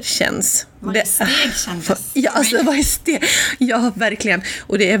meter känns. Varje steg kändes. Ja, alltså varje steg. Ja, verkligen.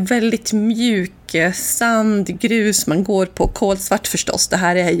 Och det är väldigt mjuk sand, grus man går på. Kolsvart förstås. Det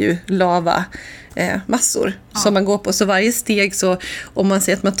här är ju lava. Massor som man går på, så varje steg, så om man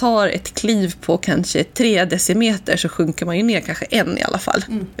ser att man tar ett kliv på kanske 3 decimeter, så sjunker man ju ner kanske 1 i alla fall,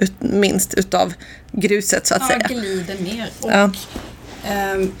 minst utav gruset så att säga. Glider ner, och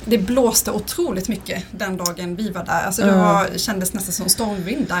det blåste otroligt mycket den dagen vi var där, alltså det kändes nästan som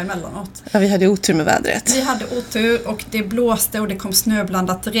stormvind där emellanåt. Ja, vi hade otur med vädret. Vi hade otur, och det blåste och det kom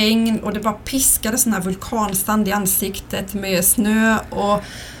snöblandat regn, och det bara piskade sån här vulkansand i ansiktet med snö,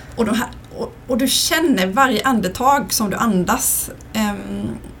 och du känner varje andetag som du andas.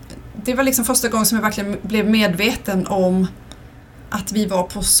 Det var liksom första gången som jag verkligen blev medveten om att vi var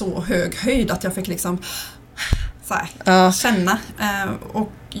på så hög höjd, att jag fick liksom så här, känna.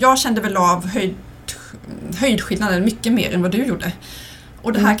 Och jag kände väl av höjdskillnaden mycket mer än vad du gjorde.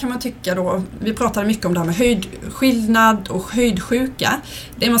 Och det här kan man tycka då, vi pratade mycket om det här med höjdskillnad och höjdsjuka.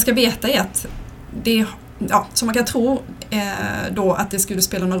 Det man ska veta är att det, så man kan tro då att det skulle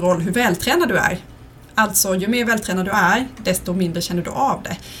spela någon roll hur vältränad du är. Alltså ju mer vältränad du är, desto mindre känner du av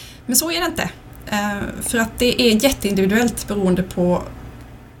det. Men så är det inte. För att det är jätteindividuellt beroende på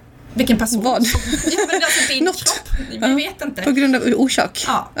vilken person. Vad? Alltså din kropp. Vi vet inte. På grund av orsak.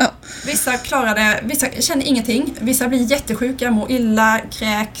 Ja. Vissa klarar det, vissa känner ingenting. Vissa blir jättesjuka, mår illa,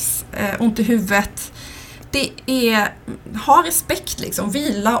 kräks, ont i huvudet. Det är, ha respekt liksom,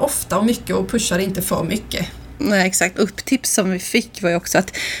 vila ofta och mycket och pusha det inte för mycket. Nej, exakt. Upptips som vi fick var ju också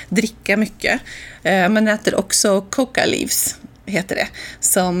att dricka mycket. Man äter också coca leaves, heter det,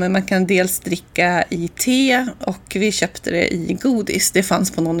 som man kan dels dricka i te, och vi köpte det i godis. Det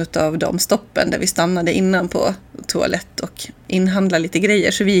fanns på någon av de stoppen där vi stannade innan på toalett och inhandlade lite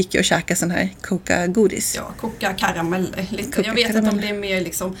grejer, så vi gick ju och käkade sån här coca-godis. Ja, coca-karamell. Jag vet inte om det är mer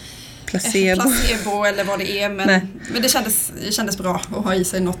liksom placebo eller vad det är, men det kändes bra att ha i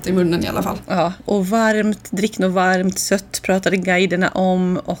sig något i munnen i alla fall. Ja, och drick något varmt, sött pratade guiderna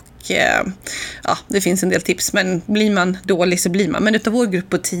om, och det finns en del tips, men blir man dålig så blir man. Men utav vår grupp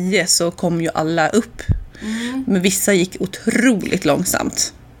på 10 så kom ju alla upp. Men vissa gick otroligt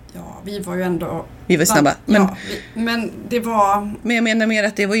långsamt. Ja, vi var ju ändå vi var snabba. Men det var... Men jag menar mer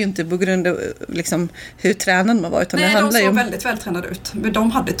att det var ju inte på grund av liksom, hur tränad man var. Utan Nej, det handlar de såg om... väldigt vältränade ut. Men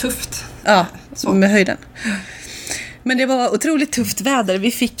de hade tufft. Ja, med höjden. Men det var otroligt tufft väder.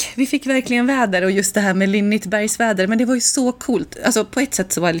 Vi fick verkligen väder och just det här med linnigt bergsväder. Men det var ju så coolt. Alltså på ett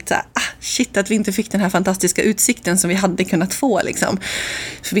sätt så var det lite så här, shit att vi inte fick den här fantastiska utsikten som vi hade kunnat få liksom.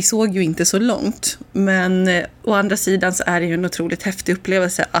 För vi såg ju inte så långt. Men å andra sidan så är det ju en otroligt häftig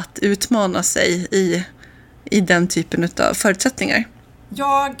upplevelse att utmana sig i den typen av förutsättningar.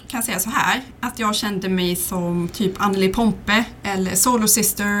 Jag kan säga så här, att jag kände mig som typ Anneli Pompe eller Solo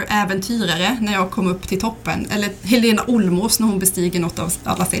Sister äventyrare när jag kom upp till toppen. Eller Helena Olmos när hon bestiger något av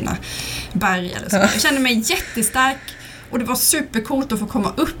alla sina berg eller så. Jag kände mig jättestark och det var supercoolt att få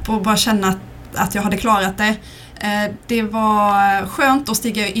komma upp och bara känna att jag hade klarat det. Det var skönt att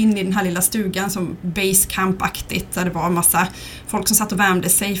stiga in i den här lilla stugan som basecamp-aktigt där det var en massa folk som satt och värmde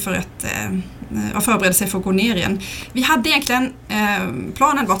sig för att och förberedde sig för att gå ner igen. Vi hade egentligen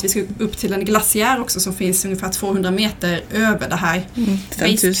planen var att vi skulle upp till en glaciär också som finns ungefär 200 meter över det här.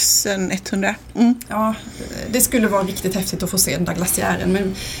 5100. Ja, det skulle vara riktigt häftigt att få se den där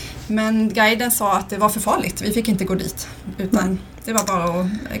glaciären. Men guiden sa att det var för farligt. Vi fick inte gå dit utan det var bara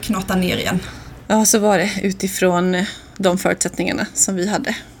att knata ner igen. Ja, så var det utifrån de förutsättningarna som vi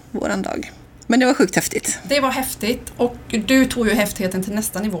hade våran dag. Men det var sjukt häftigt. Det var häftigt och du tog ju häftigheten till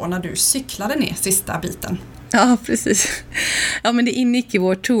nästa nivå när du cyklade ner sista biten. Ja, precis. Ja, men det ingick i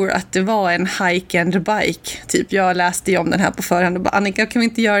vår tour att det var en hike and bike. Typ, jag läste ju om den här på förhand och bara, Annika, kan vi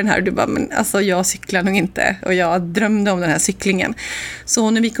inte göra den här? Och du bara, men alltså jag cyklar nog inte. Och jag drömde om den här cyklingen. Så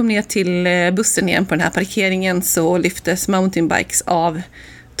när vi kom ner till bussen igen på den här parkeringen så lyftes mountainbikes av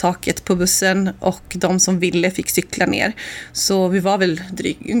taket på bussen och de som ville fick cykla ner. Så vi var väl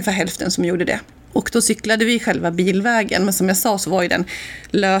ungefär hälften som gjorde det. Och då cyklade vi själva bilvägen, men som jag sa så var ju den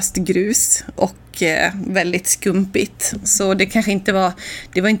löst grus och väldigt skumpigt. Så det kanske inte var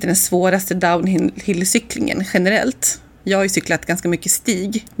inte den svåraste downhill-cyklingen generellt. Jag har ju cyklat ganska mycket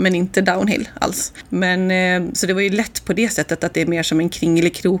stig, men inte downhill alls. Men, så det var ju lätt på det sättet att det är mer som en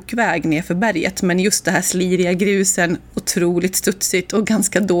kringlig krokväg ner för berget. Men just det här sliriga grusen, otroligt studsigt och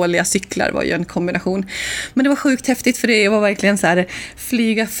ganska dåliga cyklar var ju en kombination. Men det var sjukt häftigt för det var verkligen så här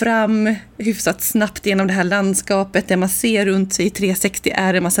flyga fram hyfsat snabbt genom det här landskapet. Det man ser runt sig i 360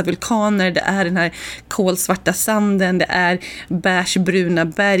 är en massa vulkaner, det är den här kolsvarta sanden, det är bärsbruna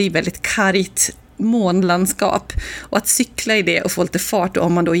berg, väldigt kargt månlandskap och att cykla i det och få lite fart och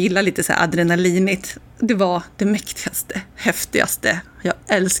om man då gillar lite så här adrenalinigt, det var det mäktigaste, häftigaste. Jag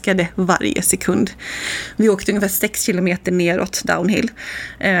älskade varje sekund. Vi åkte ungefär 6 kilometer neråt downhill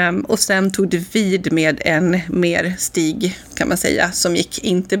och sen tog det vid med en mer stig kan man säga som gick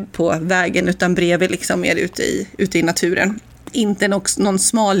inte på vägen utan bredvid liksom mer ute i naturen. Inte någon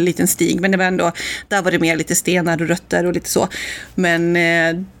smal liten stig, men det var ändå, där var det mer lite stenar och rötter och lite så. Men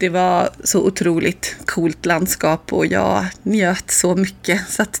det var så otroligt coolt landskap och jag njöt så mycket.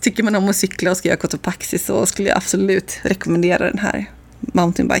 Så att tycker man om att cykla och ska göra Cotopaxi så skulle jag absolut rekommendera den här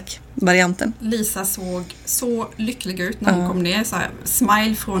mountainbike-varianten. Lisa såg så lycklig ut när hon kom ner, så här,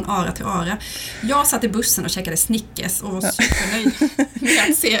 smile från öra till öra. Jag satt i bussen och käkade Snickers och var supernöjd med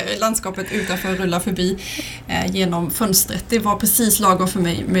att se landskapet utanför rulla förbi genom fönstret. Det var precis lagom för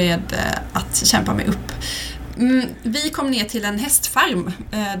mig med att kämpa mig upp. Vi kom ner till en hästfarm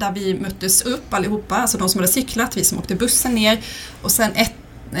där vi möttes upp allihopa, alltså de som hade cyklat, vi som åkte bussen ner och sen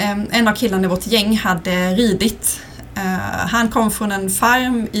en av killarna i vårt gäng hade ridit. Han kom från en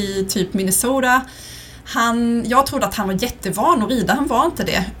farm i typ Minnesota. Jag trodde att han var jättevan att rida, han var inte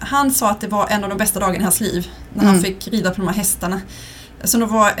det. Han sa att det var en av de bästa dagarna i hans liv när han fick rida på de här hästarna. Så det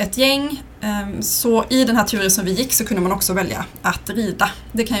var ett gäng, så i den här turen som vi gick så kunde man också välja att rida.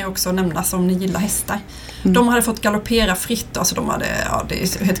 Det kan ju också nämnas om ni gillar hästar. De hade fått galoppera fritt, alltså det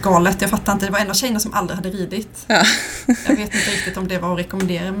är helt galet, jag fattar inte, det var en av tjejerna som aldrig hade ridit. Ja. Jag vet inte riktigt om det var att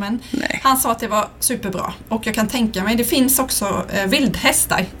rekommendera, men han sa att det var superbra. Och jag kan tänka mig, det finns också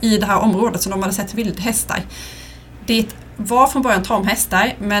vildhästar i det här området, så de hade sett vildhästar. Det var från början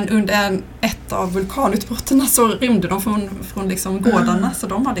tamhästar, men under ett av vulkanutbrotten så rymde de från liksom gårdarna, så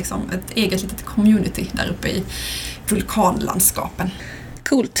de har liksom ett eget litet community där uppe i vulkanlandskapen.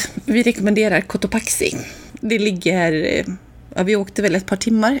 Coolt. Vi rekommenderar Cotopaxi. Det ligger, vi åkte väl ett par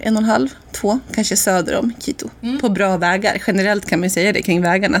timmar, 1,5, 2, kanske söder om Quito. På bra vägar. Generellt kan man säga det kring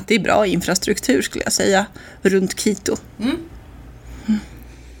vägarna, att det är bra infrastruktur skulle jag säga, runt Quito.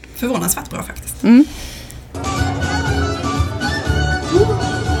 Förvånansvärt bra faktiskt.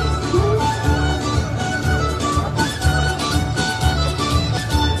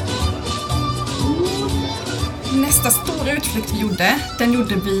 Nästa stora utflykt vi gjorde, den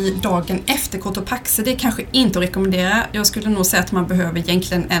gjorde vi dagen efter Cotopaxi. Det är kanske inte att rekommendera. Jag skulle nog säga att man behöver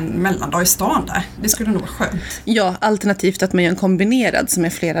egentligen en mellandag i stan där. Det skulle nog vara skönt. Ja, alternativt att man gör en kombinerad som är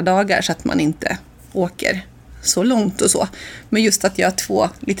flera dagar så att man inte åker så långt och så. Men just att göra 2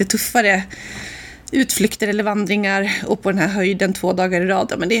 lite tuffare utflykter eller vandringar och på den här höjden 2 dagar i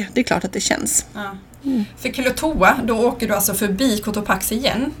rad, men det är klart att det känns. Ja. För Kilotoa, då åker du alltså förbi Cotopaxi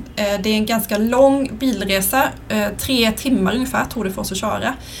igen. Det är en ganska lång bilresa, 3 timmar ungefär tror det för oss att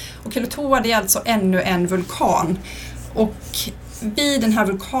köra. Och Kilotoa, det är alltså ännu en vulkan. Och vid den här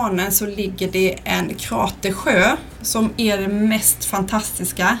vulkanen så ligger det en kratersjö som är det mest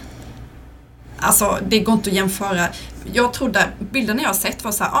fantastiska. Alltså det går inte att jämföra. Jag trodde, bilderna jag har sett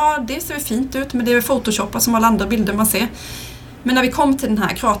var så här, det ser fint ut, men det är väl photoshopat som alla andra bilder man ser. Men när vi kom till den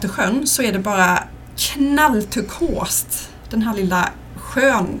här kratersjön så är det bara knallturkost. Den här lilla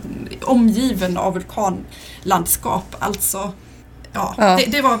sjön omgiven av vulkanlandskap. Alltså,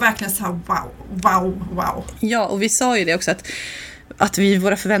 det var verkligen så här wow. Ja, och vi sa ju det också att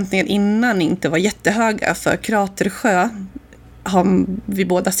våra förväntningar innan inte var jättehöga, för kratersjö har vi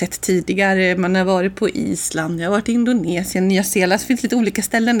båda sett tidigare. Man har varit på Island, jag har varit i Indonesien, Nya Zeeland. Det finns lite olika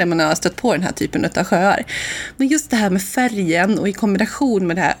ställen där man har stött på den här typen av sjöar. Men just det här med färgen och i kombination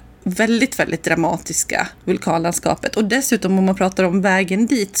med det här väldigt, väldigt dramatiska vulkanlandskapet. Och dessutom om man pratar om vägen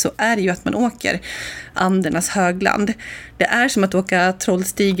dit så är det ju att man åker Andernas högland. Det är som att åka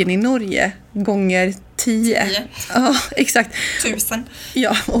Trollstigen i Norge gånger 10. Ja, exakt. 1000.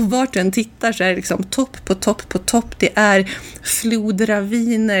 Ja, och vart du än tittar så är det liksom topp på topp på topp. Det är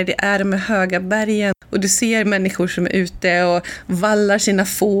flodraviner, det är de höga bergen. Och du ser människor som är ute och vallar sina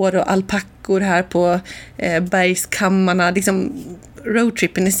får och alpackor här på bergskammarna. Liksom,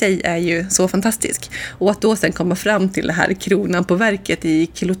 roadtrippen i sig är ju så fantastisk. Och att då sen komma fram till det här kronan på verket i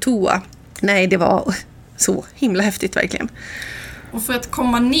Kilotoa. Nej, det var så himla häftigt verkligen. Och för att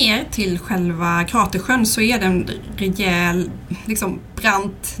komma ner till själva kratersjön så är det en rejäl, liksom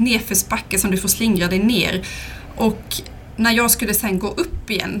brant nedförsbacke som du får slingra dig ner. Och när jag skulle sen gå upp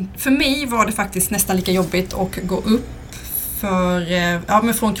igen, för mig var det faktiskt nästan lika jobbigt att gå upp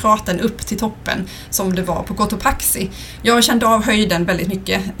men från kratern upp till toppen som det var på Cotopaxi. Jag kände av höjden väldigt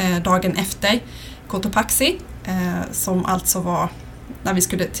mycket dagen efter Cotopaxi, som alltså var när vi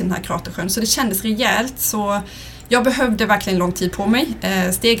skulle till den här kratersjön. Så det kändes rejält, så jag behövde verkligen lång tid på mig,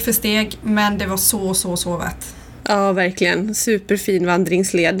 steg för steg, men det var så värt. Ja, verkligen. Superfin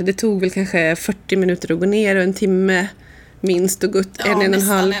vandringsled. Det tog väl kanske 40 minuter att gå ner och en timme minst och gått en och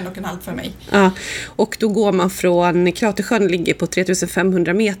en halv för mig. Ja, och då går man från kratersjön ligger på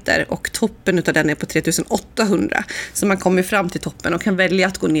 3500 meter och toppen utav den är på 3800. Så man kommer fram till toppen och kan välja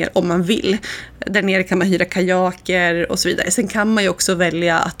att gå ner om man vill. Där nere kan man hyra kajaker och så vidare. Sen kan man ju också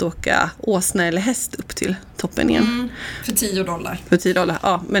välja att åka åsna eller häst upp till toppen igen. För $10. För $10,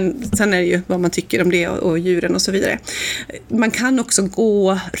 ja. Men sen är det ju vad man tycker om det och djuren och så vidare. Man kan också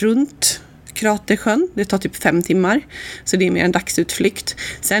gå runt kratersjön, det tar typ 5 timmar, så det är mer en dagsutflykt.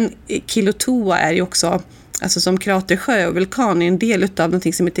 Sen Kilotoa är ju också, alltså som kratersjö och vulkan, är en del utav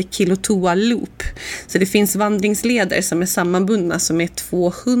någonting som heter Kilotoa Loop. Så det finns vandringsleder som är sammanbundna som är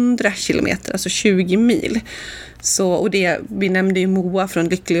 200 kilometer, alltså 20 mil. Så, och det, vi nämnde ju Moa från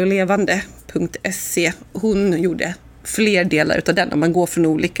lyckligoglevande.se. Hon gjorde fler delar utav den om man går från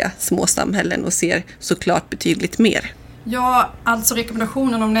olika små samhällen och ser såklart betydligt mer. Ja, alltså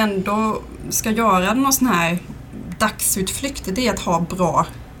rekommendationen om ni ändå ska göra någon sån här dagsutflykt, det är att ha bra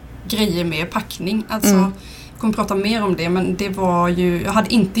grejer med packning. Alltså, jag kommer prata mer om det, men det var ju, jag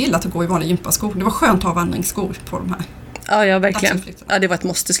hade inte gillat att gå i vanliga gympaskor. Det var skönt att ha vandringsskor på de här. Ja, verkligen. Ja, det var ett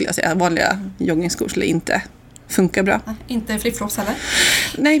måste skulle jag säga. Vanliga joggingskor skulle inte funka bra. Inte flipflops heller?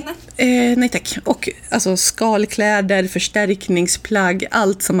 Nej tack. Och alltså skalkläder, förstärkningsplagg,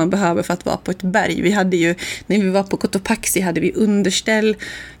 allt som man behöver för att vara på ett berg. Vi hade ju, när vi var på Cotopaxi hade vi underställ,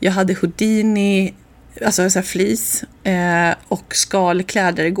 jag hade houdini, alltså så här flis och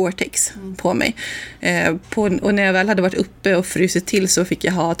skalkläder, Gore-Tex på mig. Och när jag väl hade varit uppe och frusit till så fick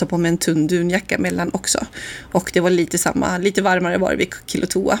jag ta på mig en tunn dunjacka mellan också. Och det var lite varmare var det vid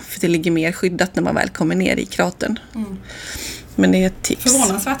Kilotoa, för det ligger mer skyddat när man väl kommer ner i kratern. Men det är ett tips.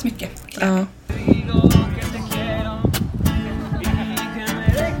 Förvånansvärt mycket. Ja.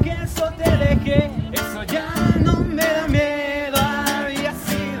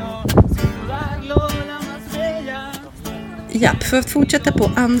 Ja, för att fortsätta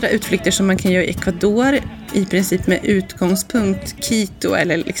på andra utflykter som man kan göra i Ecuador, i princip med utgångspunkt Quito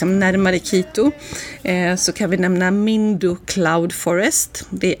eller liksom närmare Quito, så kan vi nämna Mindo Cloud Forest.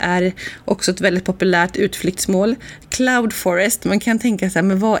 Det är också ett väldigt populärt utflyktsmål. Cloud Forest, man kan tänka sig,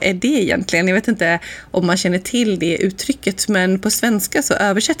 men vad är det egentligen? Jag vet inte om man känner till det uttrycket, men på svenska så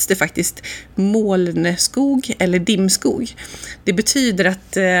översätts det faktiskt molnskog eller dimskog. Det betyder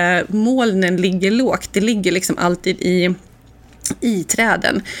att molnen ligger lågt, det ligger liksom alltid i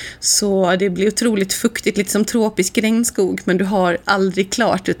träden. Så det blir otroligt fuktigt, lite som tropisk regnskog, men du har aldrig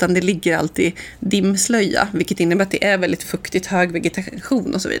klart utan det ligger alltid dimslöja, vilket innebär att det är väldigt fuktigt, hög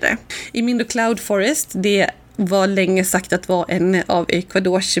vegetation och så vidare. I Mindo Cloud Forest, det var länge sagt att vara en av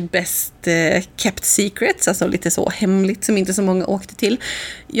Ecuadors bäst kept secrets, alltså lite så hemligt som inte så många åkte till.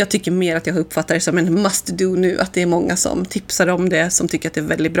 Jag tycker mer att jag uppfattar det som en must do nu, att det är många som tipsar om det, som tycker att det är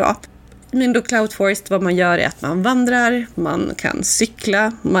väldigt bra. Mindo Cloud Forest, vad man gör är att man vandrar, man kan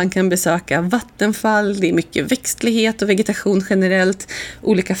cykla, man kan besöka vattenfall, det är mycket växtlighet och vegetation generellt,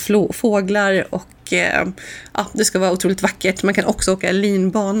 olika fåglar och det ska vara otroligt vackert. Man kan också åka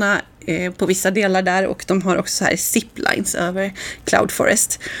linbana på vissa delar där, och de har också så här ziplines över Cloud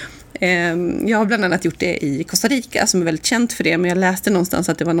Forest. Jag har bland annat gjort det i Costa Rica som är väldigt känt för det, men jag läste någonstans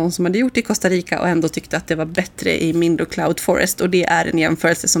att det var någon som hade gjort det i Costa Rica och ändå tyckte att det var bättre i Mindo Cloud Forest, och det är en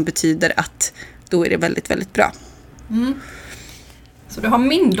jämförelse som betyder att då är det väldigt, väldigt bra. Så du har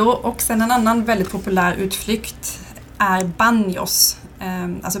Mindo, och sen en annan väldigt populär utflykt är Baños.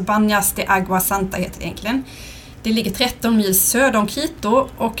 Alltså Bañas de Agua Santa heter det egentligen. Det ligger 13 mil söder om Quito,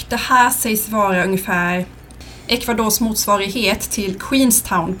 och det här sägs vara ungefär Ecuadors motsvarighet till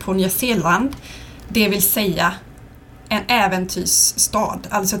Queenstown på Nya Zeeland, det vill säga en äventyrsstad,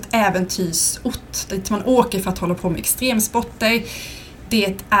 alltså ett äventyrsort dit man åker för att hålla på med extremsporter. Det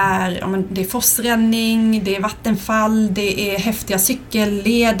är forsränning, det är vattenfall, det är häftiga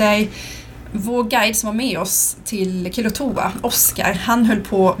cykelleder. Vår guide som var med oss till Quilotoa, Oscar, han höll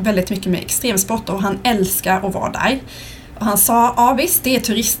på väldigt mycket med extremsporter och han älskar att vara där. Och han sa, ja visst, det är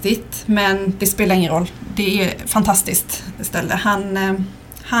turistigt, men det spelar ingen roll. Det är fantastiskt ställe.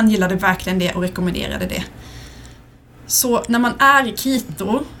 Han gillade verkligen det och rekommenderade det. Så när man är i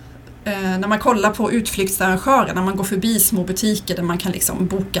Quito, när man kollar på utflyktsarrangörer, när man går förbi små butiker där man kan liksom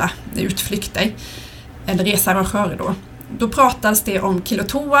boka utflykter, eller researrangörer då pratas det om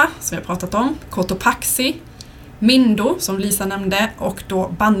Quilotoa, som jag pratat om, Cotopaxi, Mindo, som Lisa nämnde, och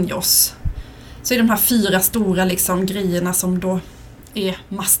då Baños. Så är de här 4 stora liksom grejerna som då är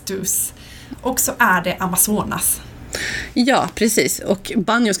must-dos. Och så är det Amazonas. Ja, precis. Och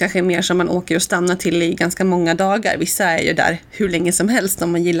Baños kanske är mer som man åker och stannar till i ganska många dagar. Vissa är ju där hur länge som helst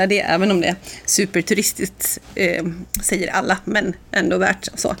om man gillar det, även om det är superturistiskt, säger alla, men ändå värt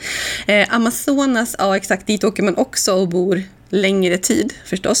så. Amazonas, ja exakt, dit åker man också och bor längre tid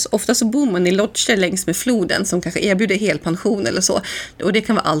förstås. Ofta så bor man i lodger längs med floden som kanske erbjuder helpension eller så. Och det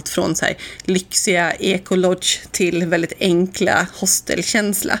kan vara allt från så här lyxiga ecolodge till väldigt enkla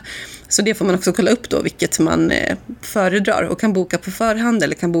hostelkänsla. Så det får man också kolla upp då, vilket man föredrar, och kan boka på förhand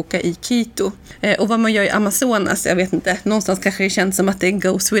eller kan boka i Quito. Och vad man gör i Amazonas, jag vet inte, någonstans kanske det känns som att det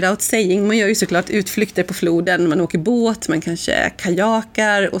goes without saying. Man gör ju såklart utflykter på floden, man åker båt, man kanske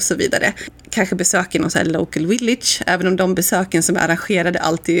kajakar och så vidare. Kanske besöker någon så här local village, även om de besöken som är arrangerade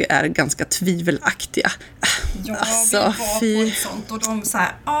alltid är ganska tvivelaktiga. Ja, alltså, vi var på ett sånt, och de så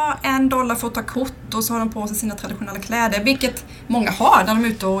här, $1 för att ta kort, och så har de på sig sina traditionella kläder, vilket många har när de är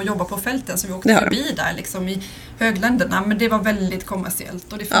ute och jobbar på fälten, som vi åkte förbi där liksom i högländerna, men det var väldigt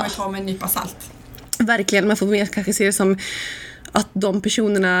kommersiellt och det får man ta med en nypa salt. Verkligen, man får mer kanske se det som att de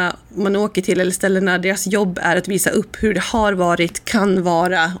personerna man åker till eller ställena, deras jobb är att visa upp hur det har varit, kan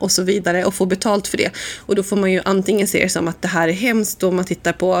vara och så vidare, och få betalt för det. Och då får man ju antingen se det som att det här är hemskt då man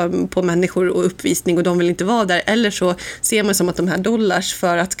tittar på människor och uppvisning och de vill inte vara där, eller så ser man som att de här dollars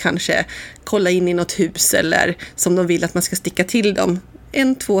för att kanske kolla in i något hus eller som de vill att man ska sticka till dem,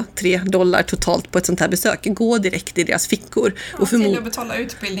 $1-2-3 totalt på ett sånt här besök, gå direkt i deras fickor. Ja, och till att betala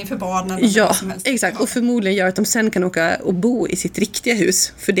utbildning för barnen. Ja, exakt. Och förmodligen gör att de sen kan åka och bo i sitt riktiga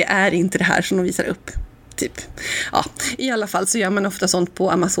hus. För det är inte det här som de visar upp. Typ. Ja, i alla fall så gör man ofta sånt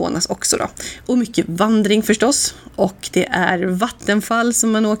på Amazonas också då. Och mycket vandring förstås. Och det är vattenfall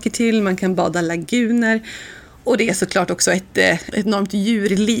som man åker till. Man kan bada laguner. Och det är såklart också ett enormt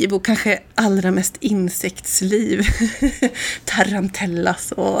djurliv och kanske allra mest insektsliv.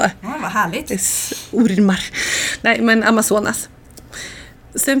 Tarantellas och vad härligt. Ormar. Nej, men Amazonas.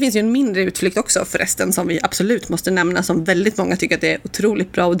 Sen finns ju en mindre utflykt också förresten som vi absolut måste nämna, som väldigt många tycker att det är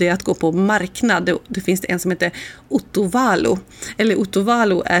otroligt bra, och det är att gå på marknad. Det finns en som heter Otavalo. Eller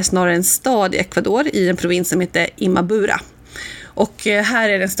Otavalo är snarare en stad i Ecuador i en provins som heter Imbabura. Och här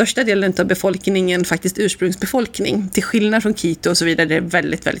är den största delen av befolkningen faktiskt ursprungsbefolkning. Till skillnad från Quito och så vidare, det är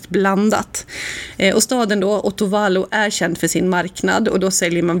väldigt, väldigt blandat. Och staden då, Otavalo, är känd för sin marknad och då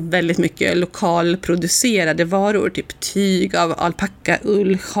säljer man väldigt mycket lokalproducerade varor, typ tyg av alpacka,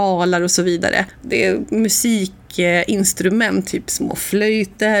 ull, sjalar och så vidare. Det är musikinstrument, typ små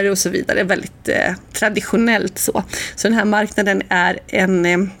flöjter och så vidare, väldigt traditionellt så. Så den här marknaden är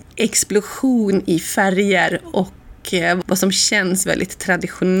en explosion i färger och vad som känns väldigt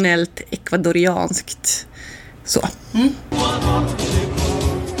traditionellt ekvadorianskt. Så. Mm.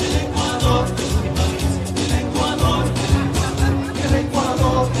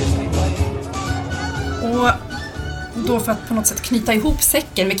 Och då för att på något sätt knyta ihop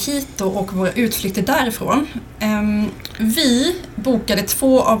säcken med Quito och våra utflykter därifrån. Vi bokade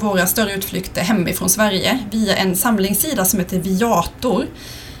 2 av våra större utflykter hemifrån Sverige via en samlingssida som heter Viator.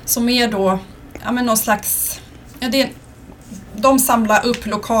 Som är då någon slags... de samlar upp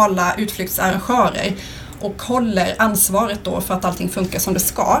lokala utflyktsarrangörer och håller ansvaret då för att allting funkar som det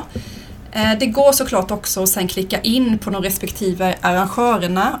ska. Det går såklart också att sen klicka in på de respektive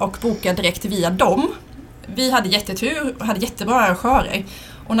arrangörerna och boka direkt via dem. Vi hade jättetur och hade jättebra arrangörer.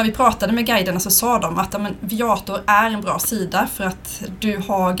 Och när vi pratade med guiderna så sa de att Viator är en bra sida för att du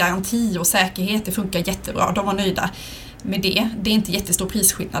har garanti och säkerhet. Det funkar jättebra. De var nöjda med det. Det är inte jättestor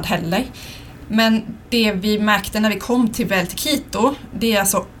prisskillnad heller. Men det vi märkte när vi kom till Quito, det är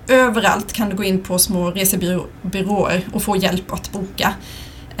alltså överallt kan du gå in på små resebyråer och få hjälp att boka.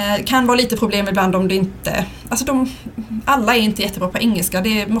 Det kan vara lite problem ibland om det inte... alla är inte jättebra på engelska,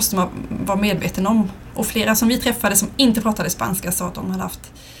 det måste man vara medveten om. Och flera som vi träffade som inte pratade spanska sa att de hade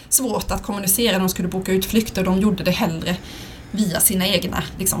haft svårt att kommunicera när de skulle boka utflykter. De gjorde det hellre via sina egna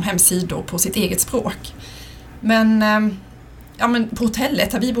hemsidor på sitt eget språk. Men på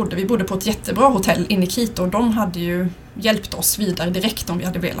hotellet där vi bodde på ett jättebra hotell inne i Quito. De hade ju hjälpt oss vidare direkt om vi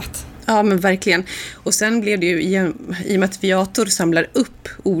hade velat. Ja, men verkligen. Och sen blev det ju, i och med att Viator samlar upp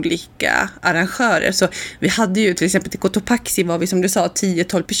olika arrangörer. Så vi hade ju till exempel till Cotopaxi var vi som du sa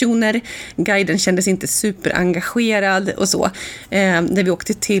 10-12 personer. Guiden kändes inte superengagerad och så. När vi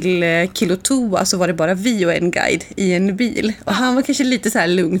åkte till Quilotoa så var det bara vi och en guide i en bil. Och han var kanske lite så här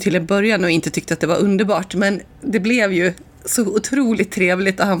lugn till en början och inte tyckte att det var underbart. Men det blev ju så otroligt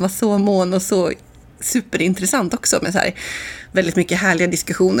trevligt och han var så mån och så superintressant också med så här väldigt mycket härliga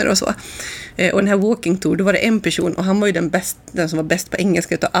diskussioner och så. Och den här walking tour, då var det en person och han var ju den som var bäst på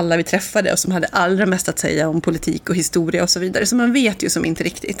engelska utav alla vi träffade och som hade allra mest att säga om politik och historia och så vidare. Så man vet ju som inte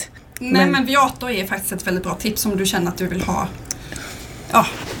riktigt. Nej, men Viator är faktiskt ett väldigt bra tips om du känner att du vill ha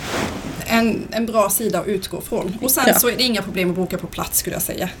en bra sida att utgå från. Och sen så är det inga problem att boka på plats skulle jag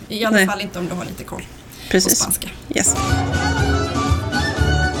säga. I alla fall inte om du har lite koll på spanska. Yes.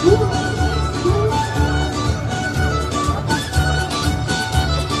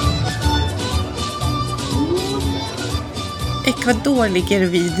 Ecuador ligger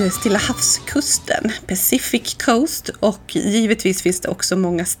vid Stilla havskusten, Pacific Coast, och givetvis finns det också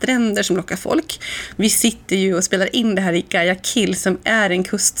många stränder som lockar folk. Vi sitter ju och spelar in det här i Guayaquil som är en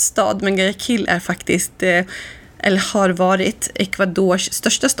kuststad, men Guayaquil är faktiskt, eller har varit, Ecuadors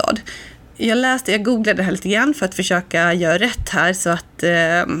största stad. Jag googlade det här lite grann för att försöka göra rätt här så att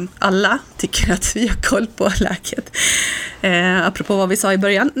alla tycker att vi har koll på läget. Apropå vad vi sa i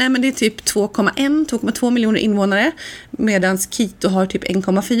början. Nej, men det är typ 2,2 miljoner invånare medan Quito har typ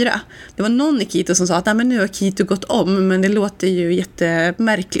 1,4. Det var någon i Quito som sa att men nu har Quito gått om, men det låter ju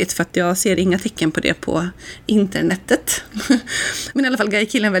jättemärkligt för att jag ser inga tecken på det på internetet. Men i alla fall,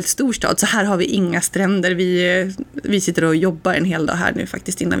 Guayaquil är en väldigt stor stad så här har vi inga stränder. Vi sitter och jobbar en hel dag här nu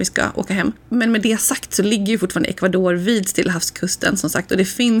faktiskt innan vi ska åka hem. Men med det sagt så ligger ju fortfarande Ecuador vid Stilla havskusten som sagt och det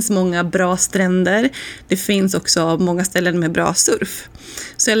finns många bra stränder. Det finns också många ställen med bra surf.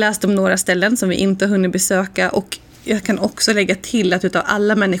 Så jag läste om några ställen som vi inte har hunnit besöka och jag kan också lägga till att utav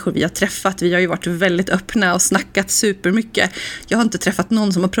alla människor vi har träffat, vi har ju varit väldigt öppna och snackat supermycket. Jag har inte träffat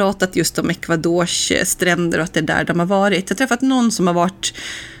någon som har pratat just om Ecuadors stränder och att det är där de har varit. Jag har träffat någon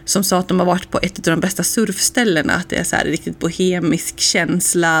som sa att de har varit på ett av de bästa surfställena, att det är så här riktigt bohemisk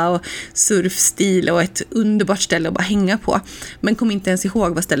känsla och surfstil och ett underbart ställe att bara hänga på. Men kom inte ens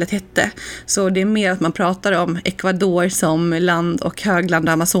ihåg vad stället hette. Så det är mer att man pratar om Ecuador som land och högland,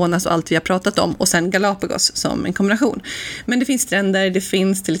 Amazonas och allt vi har pratat om och sen Galapagos som en kombination. Men det finns stränder, det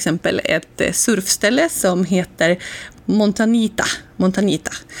finns till exempel ett surfställe som heter Montanita,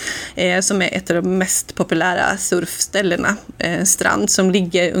 som är ett av de mest populära surfställena, strand som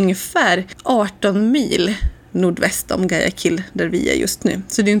ligger ungefär 18 mil nordväst om Guayaquil där vi är just nu.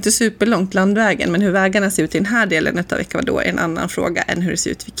 Så det är inte superlångt landvägen, men hur vägarna ser ut i den här delen av Ecuador är en annan fråga än hur det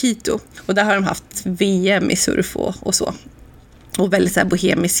ser ut vid Quito. Och där har de haft VM i surf och så. Och väldigt så här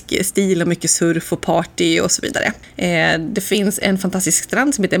bohemisk stil och mycket surf och party och så vidare. Det finns en fantastisk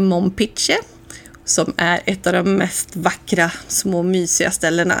strand som heter Mompiche, som är ett av de mest vackra, små mysiga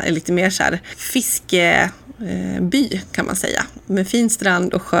ställena. Lite mer så här fiskeby kan man säga. Med fin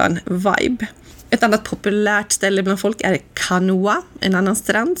strand och skön vibe. Ett annat populärt ställe bland folk är Kanoa, en annan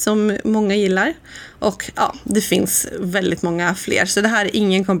strand som många gillar. Och ja, det finns väldigt många fler. Så det här är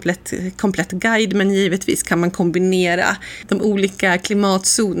ingen komplett guide, men givetvis kan man kombinera de olika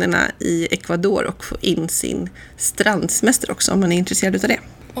klimatzonerna i Ecuador och få in sin strandsemester också om man är intresserad av det.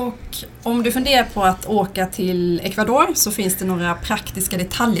 Och om du funderar på att åka till Ecuador så finns det några praktiska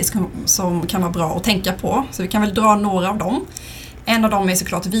detaljer som kan vara bra att tänka på. Så vi kan väl dra några av dem. En av dem är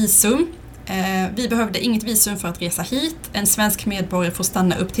såklart visum. Vi behövde inget visum för att resa hit. En svensk medborgare får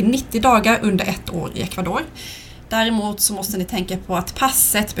stanna upp till 90 dagar under 1 år i Ecuador. Däremot så måste ni tänka på att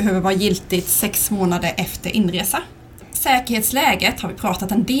passet behöver vara giltigt 6 månader efter inresa. Säkerhetsläget har vi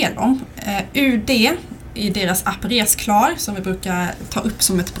pratat en del om. UD i deras app Resklar, som vi brukar ta upp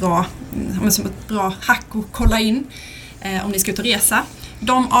som ett bra hack och kolla in om ni ska ut och resa.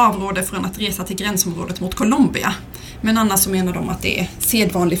 De avråder från att resa till gränsområdet mot Colombia. Men annars så menar de att det är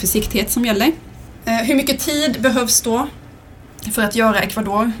sedvanlig försiktighet som gäller. Hur mycket tid behövs då för att göra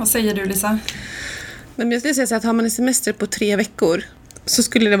Ecuador? Vad säger du, Lisa? Men jag skulle säga så att har man en semester på 3 veckor så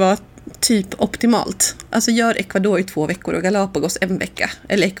skulle det vara typ optimalt. Alltså gör Ecuador i 2 veckor och Galapagos 1 vecka.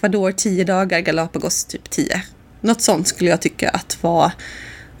 Eller Ecuador 10 dagar, Galapagos typ 10. Något sånt skulle jag tycka att var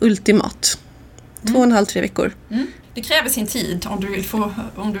ultimat. 2,5-3 veckor. Mm. Det kräver sin tid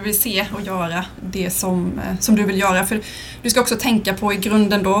om du vill se och göra det som du vill göra. För du ska också tänka på i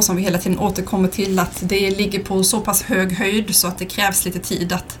grunden då, som vi hela tiden återkommer till, att det ligger på så pass hög höjd så att det krävs lite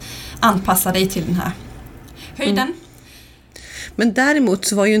tid att anpassa dig till den här höjden. Mm. Men däremot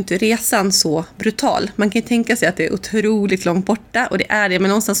så var ju inte resan så brutal. Man kan ju tänka sig att det är otroligt långt borta, och det är det. Men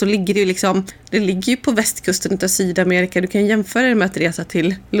någonstans så ligger det ju det ligger ju på västkusten av Sydamerika. Du kan jämföra det med att resa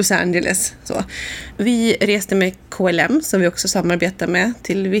till Los Angeles. Så. Vi reste med KLM, som vi också samarbetar med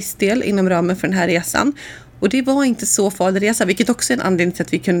till viss del inom ramen för den här resan. Och det var inte så farlig resa, vilket också är en anledning till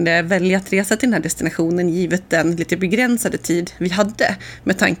att vi kunde välja att resa till den här destinationen givet den lite begränsade tid vi hade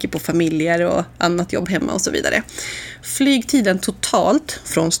med tanke på familjer och annat jobb hemma och så vidare. Flygtiden totalt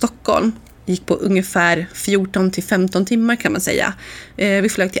från Stockholm gick på ungefär 14-15 timmar kan man säga. Vi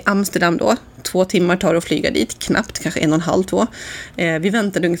flög till Amsterdam då. 2 timmar tar att flyga dit, knappt, kanske 1,5-2. Vi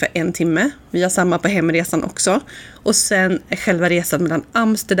väntade ungefär 1 timme. Vi har samma på hemresan också. Och sen själva resan mellan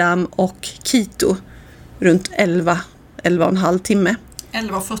Amsterdam och Quito runt 11,5 timme.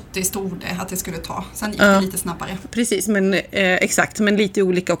 11,40 stod det att det skulle ta. Sen gick det lite snabbare. Precis, men exakt. Men lite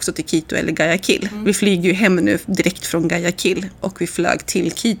olika också till Quito eller Guayaquil. Vi flyger ju hem nu direkt från Guayaquil och vi flög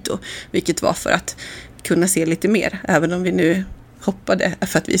till Quito. Vilket var för att kunna se lite mer. Även om vi nu hoppade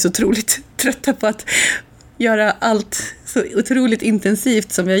för att vi är så otroligt trötta på att göra allt så otroligt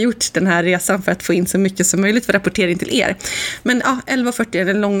intensivt som vi har gjort den här resan för att få in så mycket som möjligt för rapportering till er. Men 11,40 är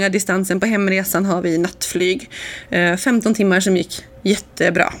den långa distansen. På hemresan har vi nattflyg. 15 timmar som gick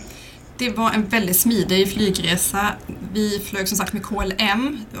jättebra. Det var en väldigt smidig flygresa. Vi flög som sagt med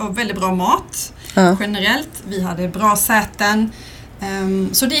KLM och väldigt bra mat generellt. Vi hade bra säten.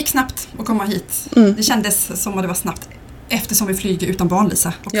 Så det gick snabbt att komma hit. Det kändes som att det var snabbt. Eftersom vi flyger utan barn,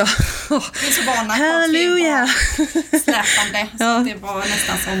 Lisa. Ja. Vi är så vana Halleluja! Släpande. Så det var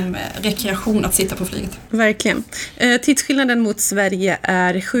nästan som rekreation att sitta på flyget. Verkligen. Tidsskillnaden mot Sverige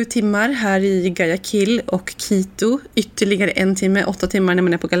är 7 timmar här i Guayaquil och Quito. Ytterligare 1 timme, 8 timmar när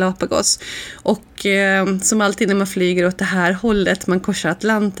man är på Galapagos. Och som alltid när man flyger åt det här hållet, man korsar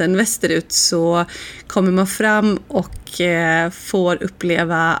Atlanten västerut, så kommer man fram och får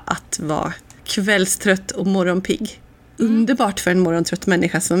uppleva att vara kvällstrött och morgonpigg. Underbart för en morgontrött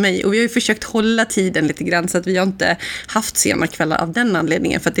människa som mig. Och vi har ju försökt hålla tiden lite grann så att vi har inte haft sena kvällar av den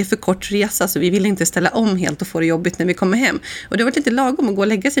anledningen. För att det är för kort resa så vi vill inte ställa om helt och få det jobbigt när vi kommer hem. Och det har varit lite lagom att gå och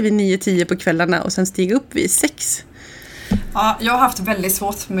lägga sig vid 9-10 på kvällarna och sen stiga upp vid 6. Ja, jag har haft väldigt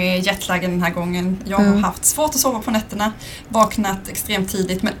svårt med jetlagen den här gången. Jag har haft svårt att sova på nätterna, vaknat extremt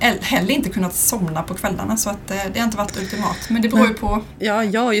tidigt men heller inte kunnat somna på kvällarna, så att det har inte varit ultimat. Men det beror ju på. Ja,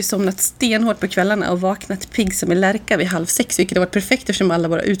 jag har ju somnat stenhårt på kvällarna och vaknat pigg som en lärka vid 5:30, vilket har varit perfekt eftersom alla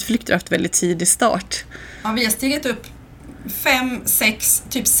våra utflykter har haft väldigt tidig start. Ja, vi har stigit upp 5-6,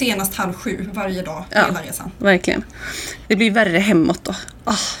 typ senast 6:30 varje dag hela resan. Verkligen. Det blir värre hemåt då.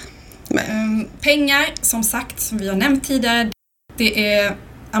 Pengar, som sagt, som vi har nämnt tidigare, det är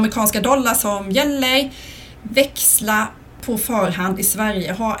amerikanska dollar som gäller. Växla på förhand i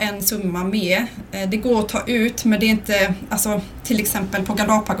Sverige, ha en summa med. Det går att ta ut, men det är inte, alltså till exempel på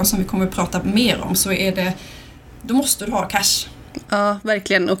Galapagos som vi kommer att prata mer om, så är det, då måste du ha cash. Ja,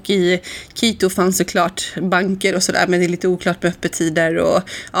 verkligen. Och i Quito fanns såklart banker och sådär, men det är lite oklart med öppettider och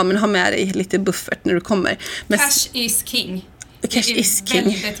ja, men ha med dig lite buffert när du kommer. Men cash is king. Cash det är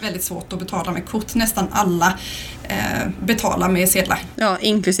väldigt, väldigt svårt att betala med kort. Nästan alla betalar med sedlar. Ja,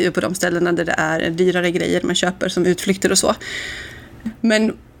 inklusive på de ställena där det är dyrare grejer man köper som utflykter och så.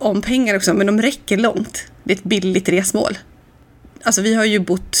 Men om pengar också, men de räcker långt. Det är ett billigt resmål. Alltså vi har ju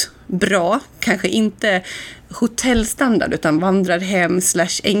bott bra, kanske inte hotellstandard utan vandrarhem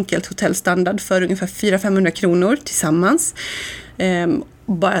 / enkelt hotellstandard för ungefär 400-500 kronor tillsammans.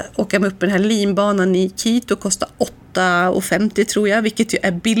 Bara åka upp den här linbanan i Quito kostar 8,50 tror jag, vilket ju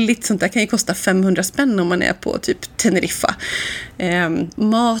är billigt. Sånt där kan ju kosta 500 spänn om man är på typ Teneriffa.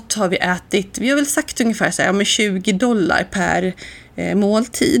 Mat har vi ätit, vi har väl sagt ungefär så här, med $20 per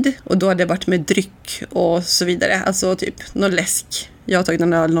måltid, och då har det varit med dryck och så vidare, alltså typ någon läsk, jag har tagit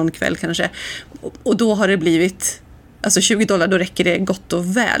en öl någon kväll kanske, och då har det blivit alltså $20, då räcker det gott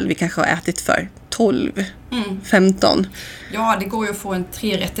och väl. Vi kanske har ätit för 12-15. Ja, det går ju att få en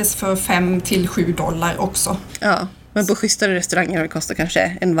 3-rätters för $5-7 också. Ja, men på schysstare restauranger har det kostat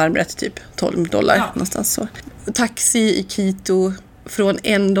kanske en varmrätt typ $12 någonstans så. Taxi i Quito från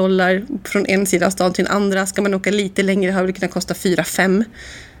 $1 från en sida av stan till en andra. Ska man åka lite längre har det kunnat kosta 4-5.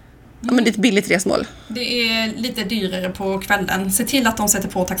 Ja, men det är ett billigt resmål. Det är lite dyrare på kvällen. Se till att de sätter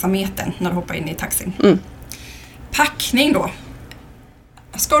på taxametern när du hoppar in i taxin. Packning då.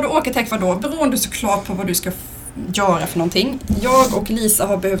 Ska du åka till Ecuador, beroende såklart på vad du ska göra för någonting. Jag och Lisa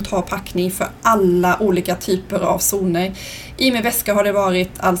har behövt ha packning för alla olika typer av zoner. I min väska har det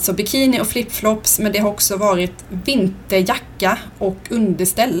varit alltså bikini och flipflops, men det har också varit vinterjacka och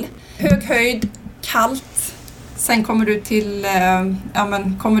underställ. Hög höjd, kallt. Sen kommer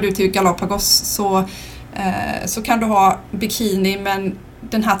du till Galapagos så kan du ha bikini, men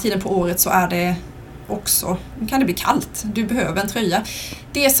den här tiden på året så är det också, kan det bli kallt. Du behöver en tröja.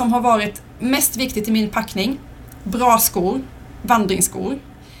 Det som har varit mest viktigt i min packning: bra skor, vandringsskor,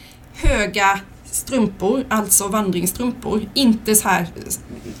 höga strumpor, alltså vandringsstrumpor, inte så här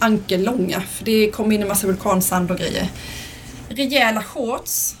ankellånga, för det kommer in en massa vulkansand och grejer. Rejäla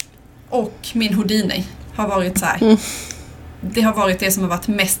shorts och min houdini har varit så här. Det har varit det som har varit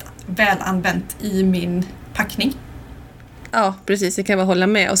mest välanvänt i min packning. Ja, precis. Jag kan bara hålla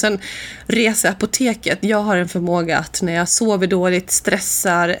med. Och sen resa-apoteket. Jag har en förmåga att när jag sover dåligt,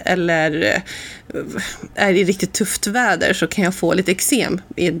 stressar eller är i riktigt tufft väder så kan jag få lite eksem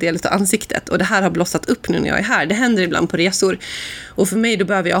i en del av ansiktet. Och det här har blossat upp nu när jag är här. Det händer ibland på resor. Och för mig då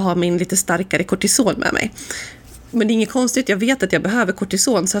behöver jag ha min lite starkare kortison med mig. Men det är inget konstigt, jag vet att jag behöver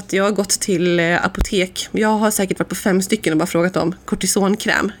kortison så att jag har gått till apotek. Jag har säkert varit på 5 stycken och bara frågat om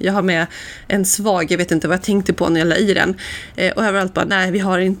kortisonkräm. Jag har med en svag, jag vet inte vad jag tänkte på när jag la i den. Och överallt bara, nej vi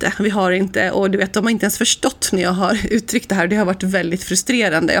har inte. Och du vet, de har inte ens förstått när jag har uttryckt det här. Det har varit väldigt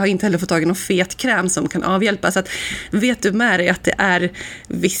frustrerande. Jag har inte heller fått tag i någon fet kräm som kan avhjälpa. Så att, vet du med dig att det är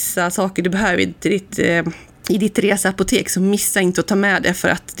vissa saker du behöver i ditt resa-apotek, så missa inte att ta med det, för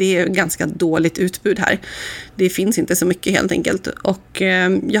att det är ganska dåligt utbud här. Det finns inte så mycket helt enkelt. Och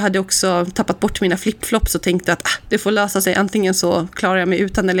jag hade också tappat bort mina flipflops och tänkte att det får lösa sig. Antingen så klarar jag mig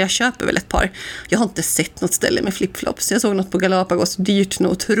utan eller jag köper väl ett par. Jag har inte sett något ställe med flipflops. Jag såg något på Galapagos, dyrt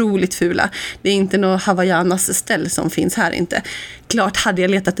och otroligt fula. Det är inte något Hawaiianas ställe som finns här inte. Klart hade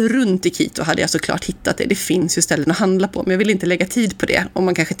jag letat runt i Quito hade jag såklart hittat det. Det finns ju ställen att handla på, men jag vill inte lägga tid på det. Om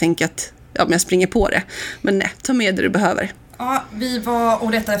man kanske tänker att men jag springer på det. Men nej, ta med det du behöver. Ja, vi var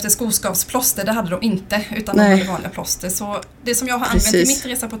och letade efter skoskavsplåster. Det hade de inte, utan de hade vanliga plåster. Så det som jag har använt i mitt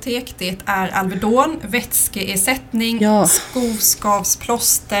resapotek, det är Alvedon, vätskeersättning,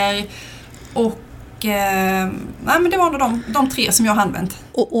 skoskavsplåster och men det var nog de 3 som jag har använt.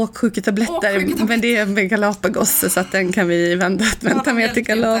 Och åksjuketabletter, men det är med Galapagos, så att den kan vi vänta med till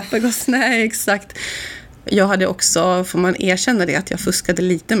Galapagos. Nej, exakt. Jag hade också, får man erkänna det, att jag fuskade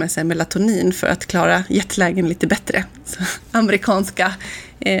lite med sig melatonin för att klara jetlägen lite bättre. Så, amerikanska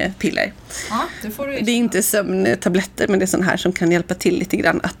piller. Ja, det får du det är inte sömntabletter, men det är sån här som kan hjälpa till lite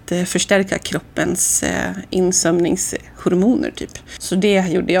grann att förstärka kroppens insömningshormoner typ. Så det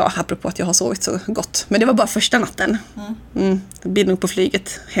gjorde jag, apropå att jag har sovit så gott. Men det var bara första natten. Det blir nog på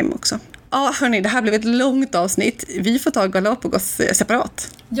flyget hem också. Ja, hörni, det här blev ett långt avsnitt. Vi får ta Galapagos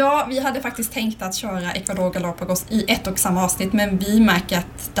separat. Ja, vi hade faktiskt tänkt att köra Ecuador och Galapagos i ett och samma avsnitt, men vi märker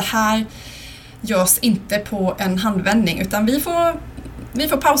att det här görs inte på en handvändning, utan vi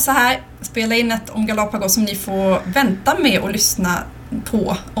får pausa här, spela in ett om Galapagos som ni får vänta med och lyssna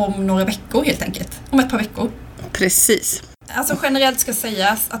på om några veckor helt enkelt. Om ett par veckor. Precis. Alltså generellt ska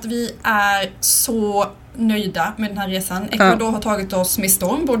sägas att vi är så nöjda med den här resan. Ecuador har tagit oss med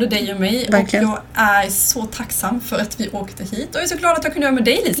storm, både dig och mig. Verkligen. Och jag är så tacksam för att vi åkte hit. Och jag är så glad att jag kunde göra med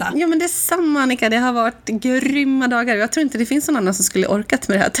dig, Lisa. Ja, men det är samma, Annika. Det har varit grymma dagar. Jag tror inte det finns någon annan som skulle orkat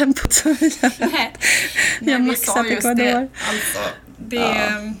med det här tempot. Nej, vi har maxat Ecuador.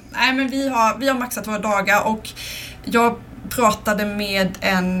 Nej, men vi har maxat våra dagar, och jag pratade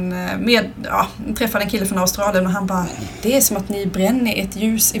träffade en kille från Australien, och han bara, det är som att ni bränner ett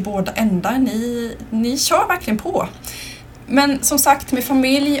ljus i båda ändar, ni kör verkligen på. Men som sagt, med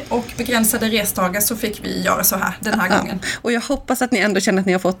familj och begränsade resdagar så fick vi göra så här den här gången. Och jag hoppas att ni ändå känner att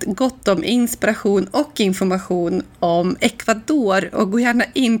ni har fått gott om inspiration och information om Ecuador. Och gå gärna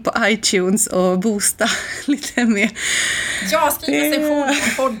in på iTunes och boosta lite mer. Ja, skriv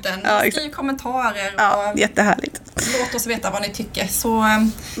recensioner på podden. Skriv kommentarer. Ja, jättehärligt. Låt oss veta vad ni tycker.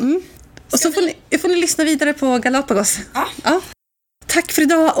 Och så får ni lyssna vidare på Galapagos. Ja. Tack för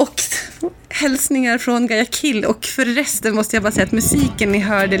idag och hälsningar från Guayaquil. Och för resten måste jag bara säga att musiken ni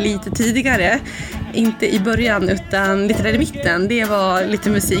hörde lite tidigare, inte i början utan lite där i mitten, det var lite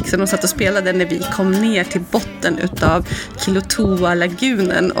musik som de satt och spelade när vi kom ner till botten utav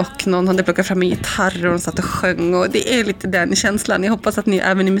Quilotoa-lagunen, och någon hade plockat fram en gitarr och de satt och sjöng, och det är lite den känslan. Jag hoppas att ni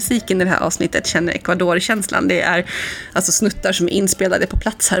även i musiken i det här avsnittet känner Ecuador-känslan. Det är alltså snuttar som är inspelade på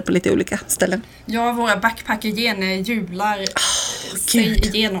plats här på lite olika ställen. Ja, våra backpacker-gener jublar sig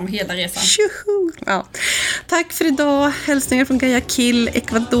igenom hela resan. Tjuhu! Ja. Tack för idag. Hälsningar från Guayaquil,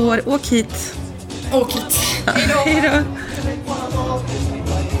 Ecuador. Åk hit. Åk hit. Hej då.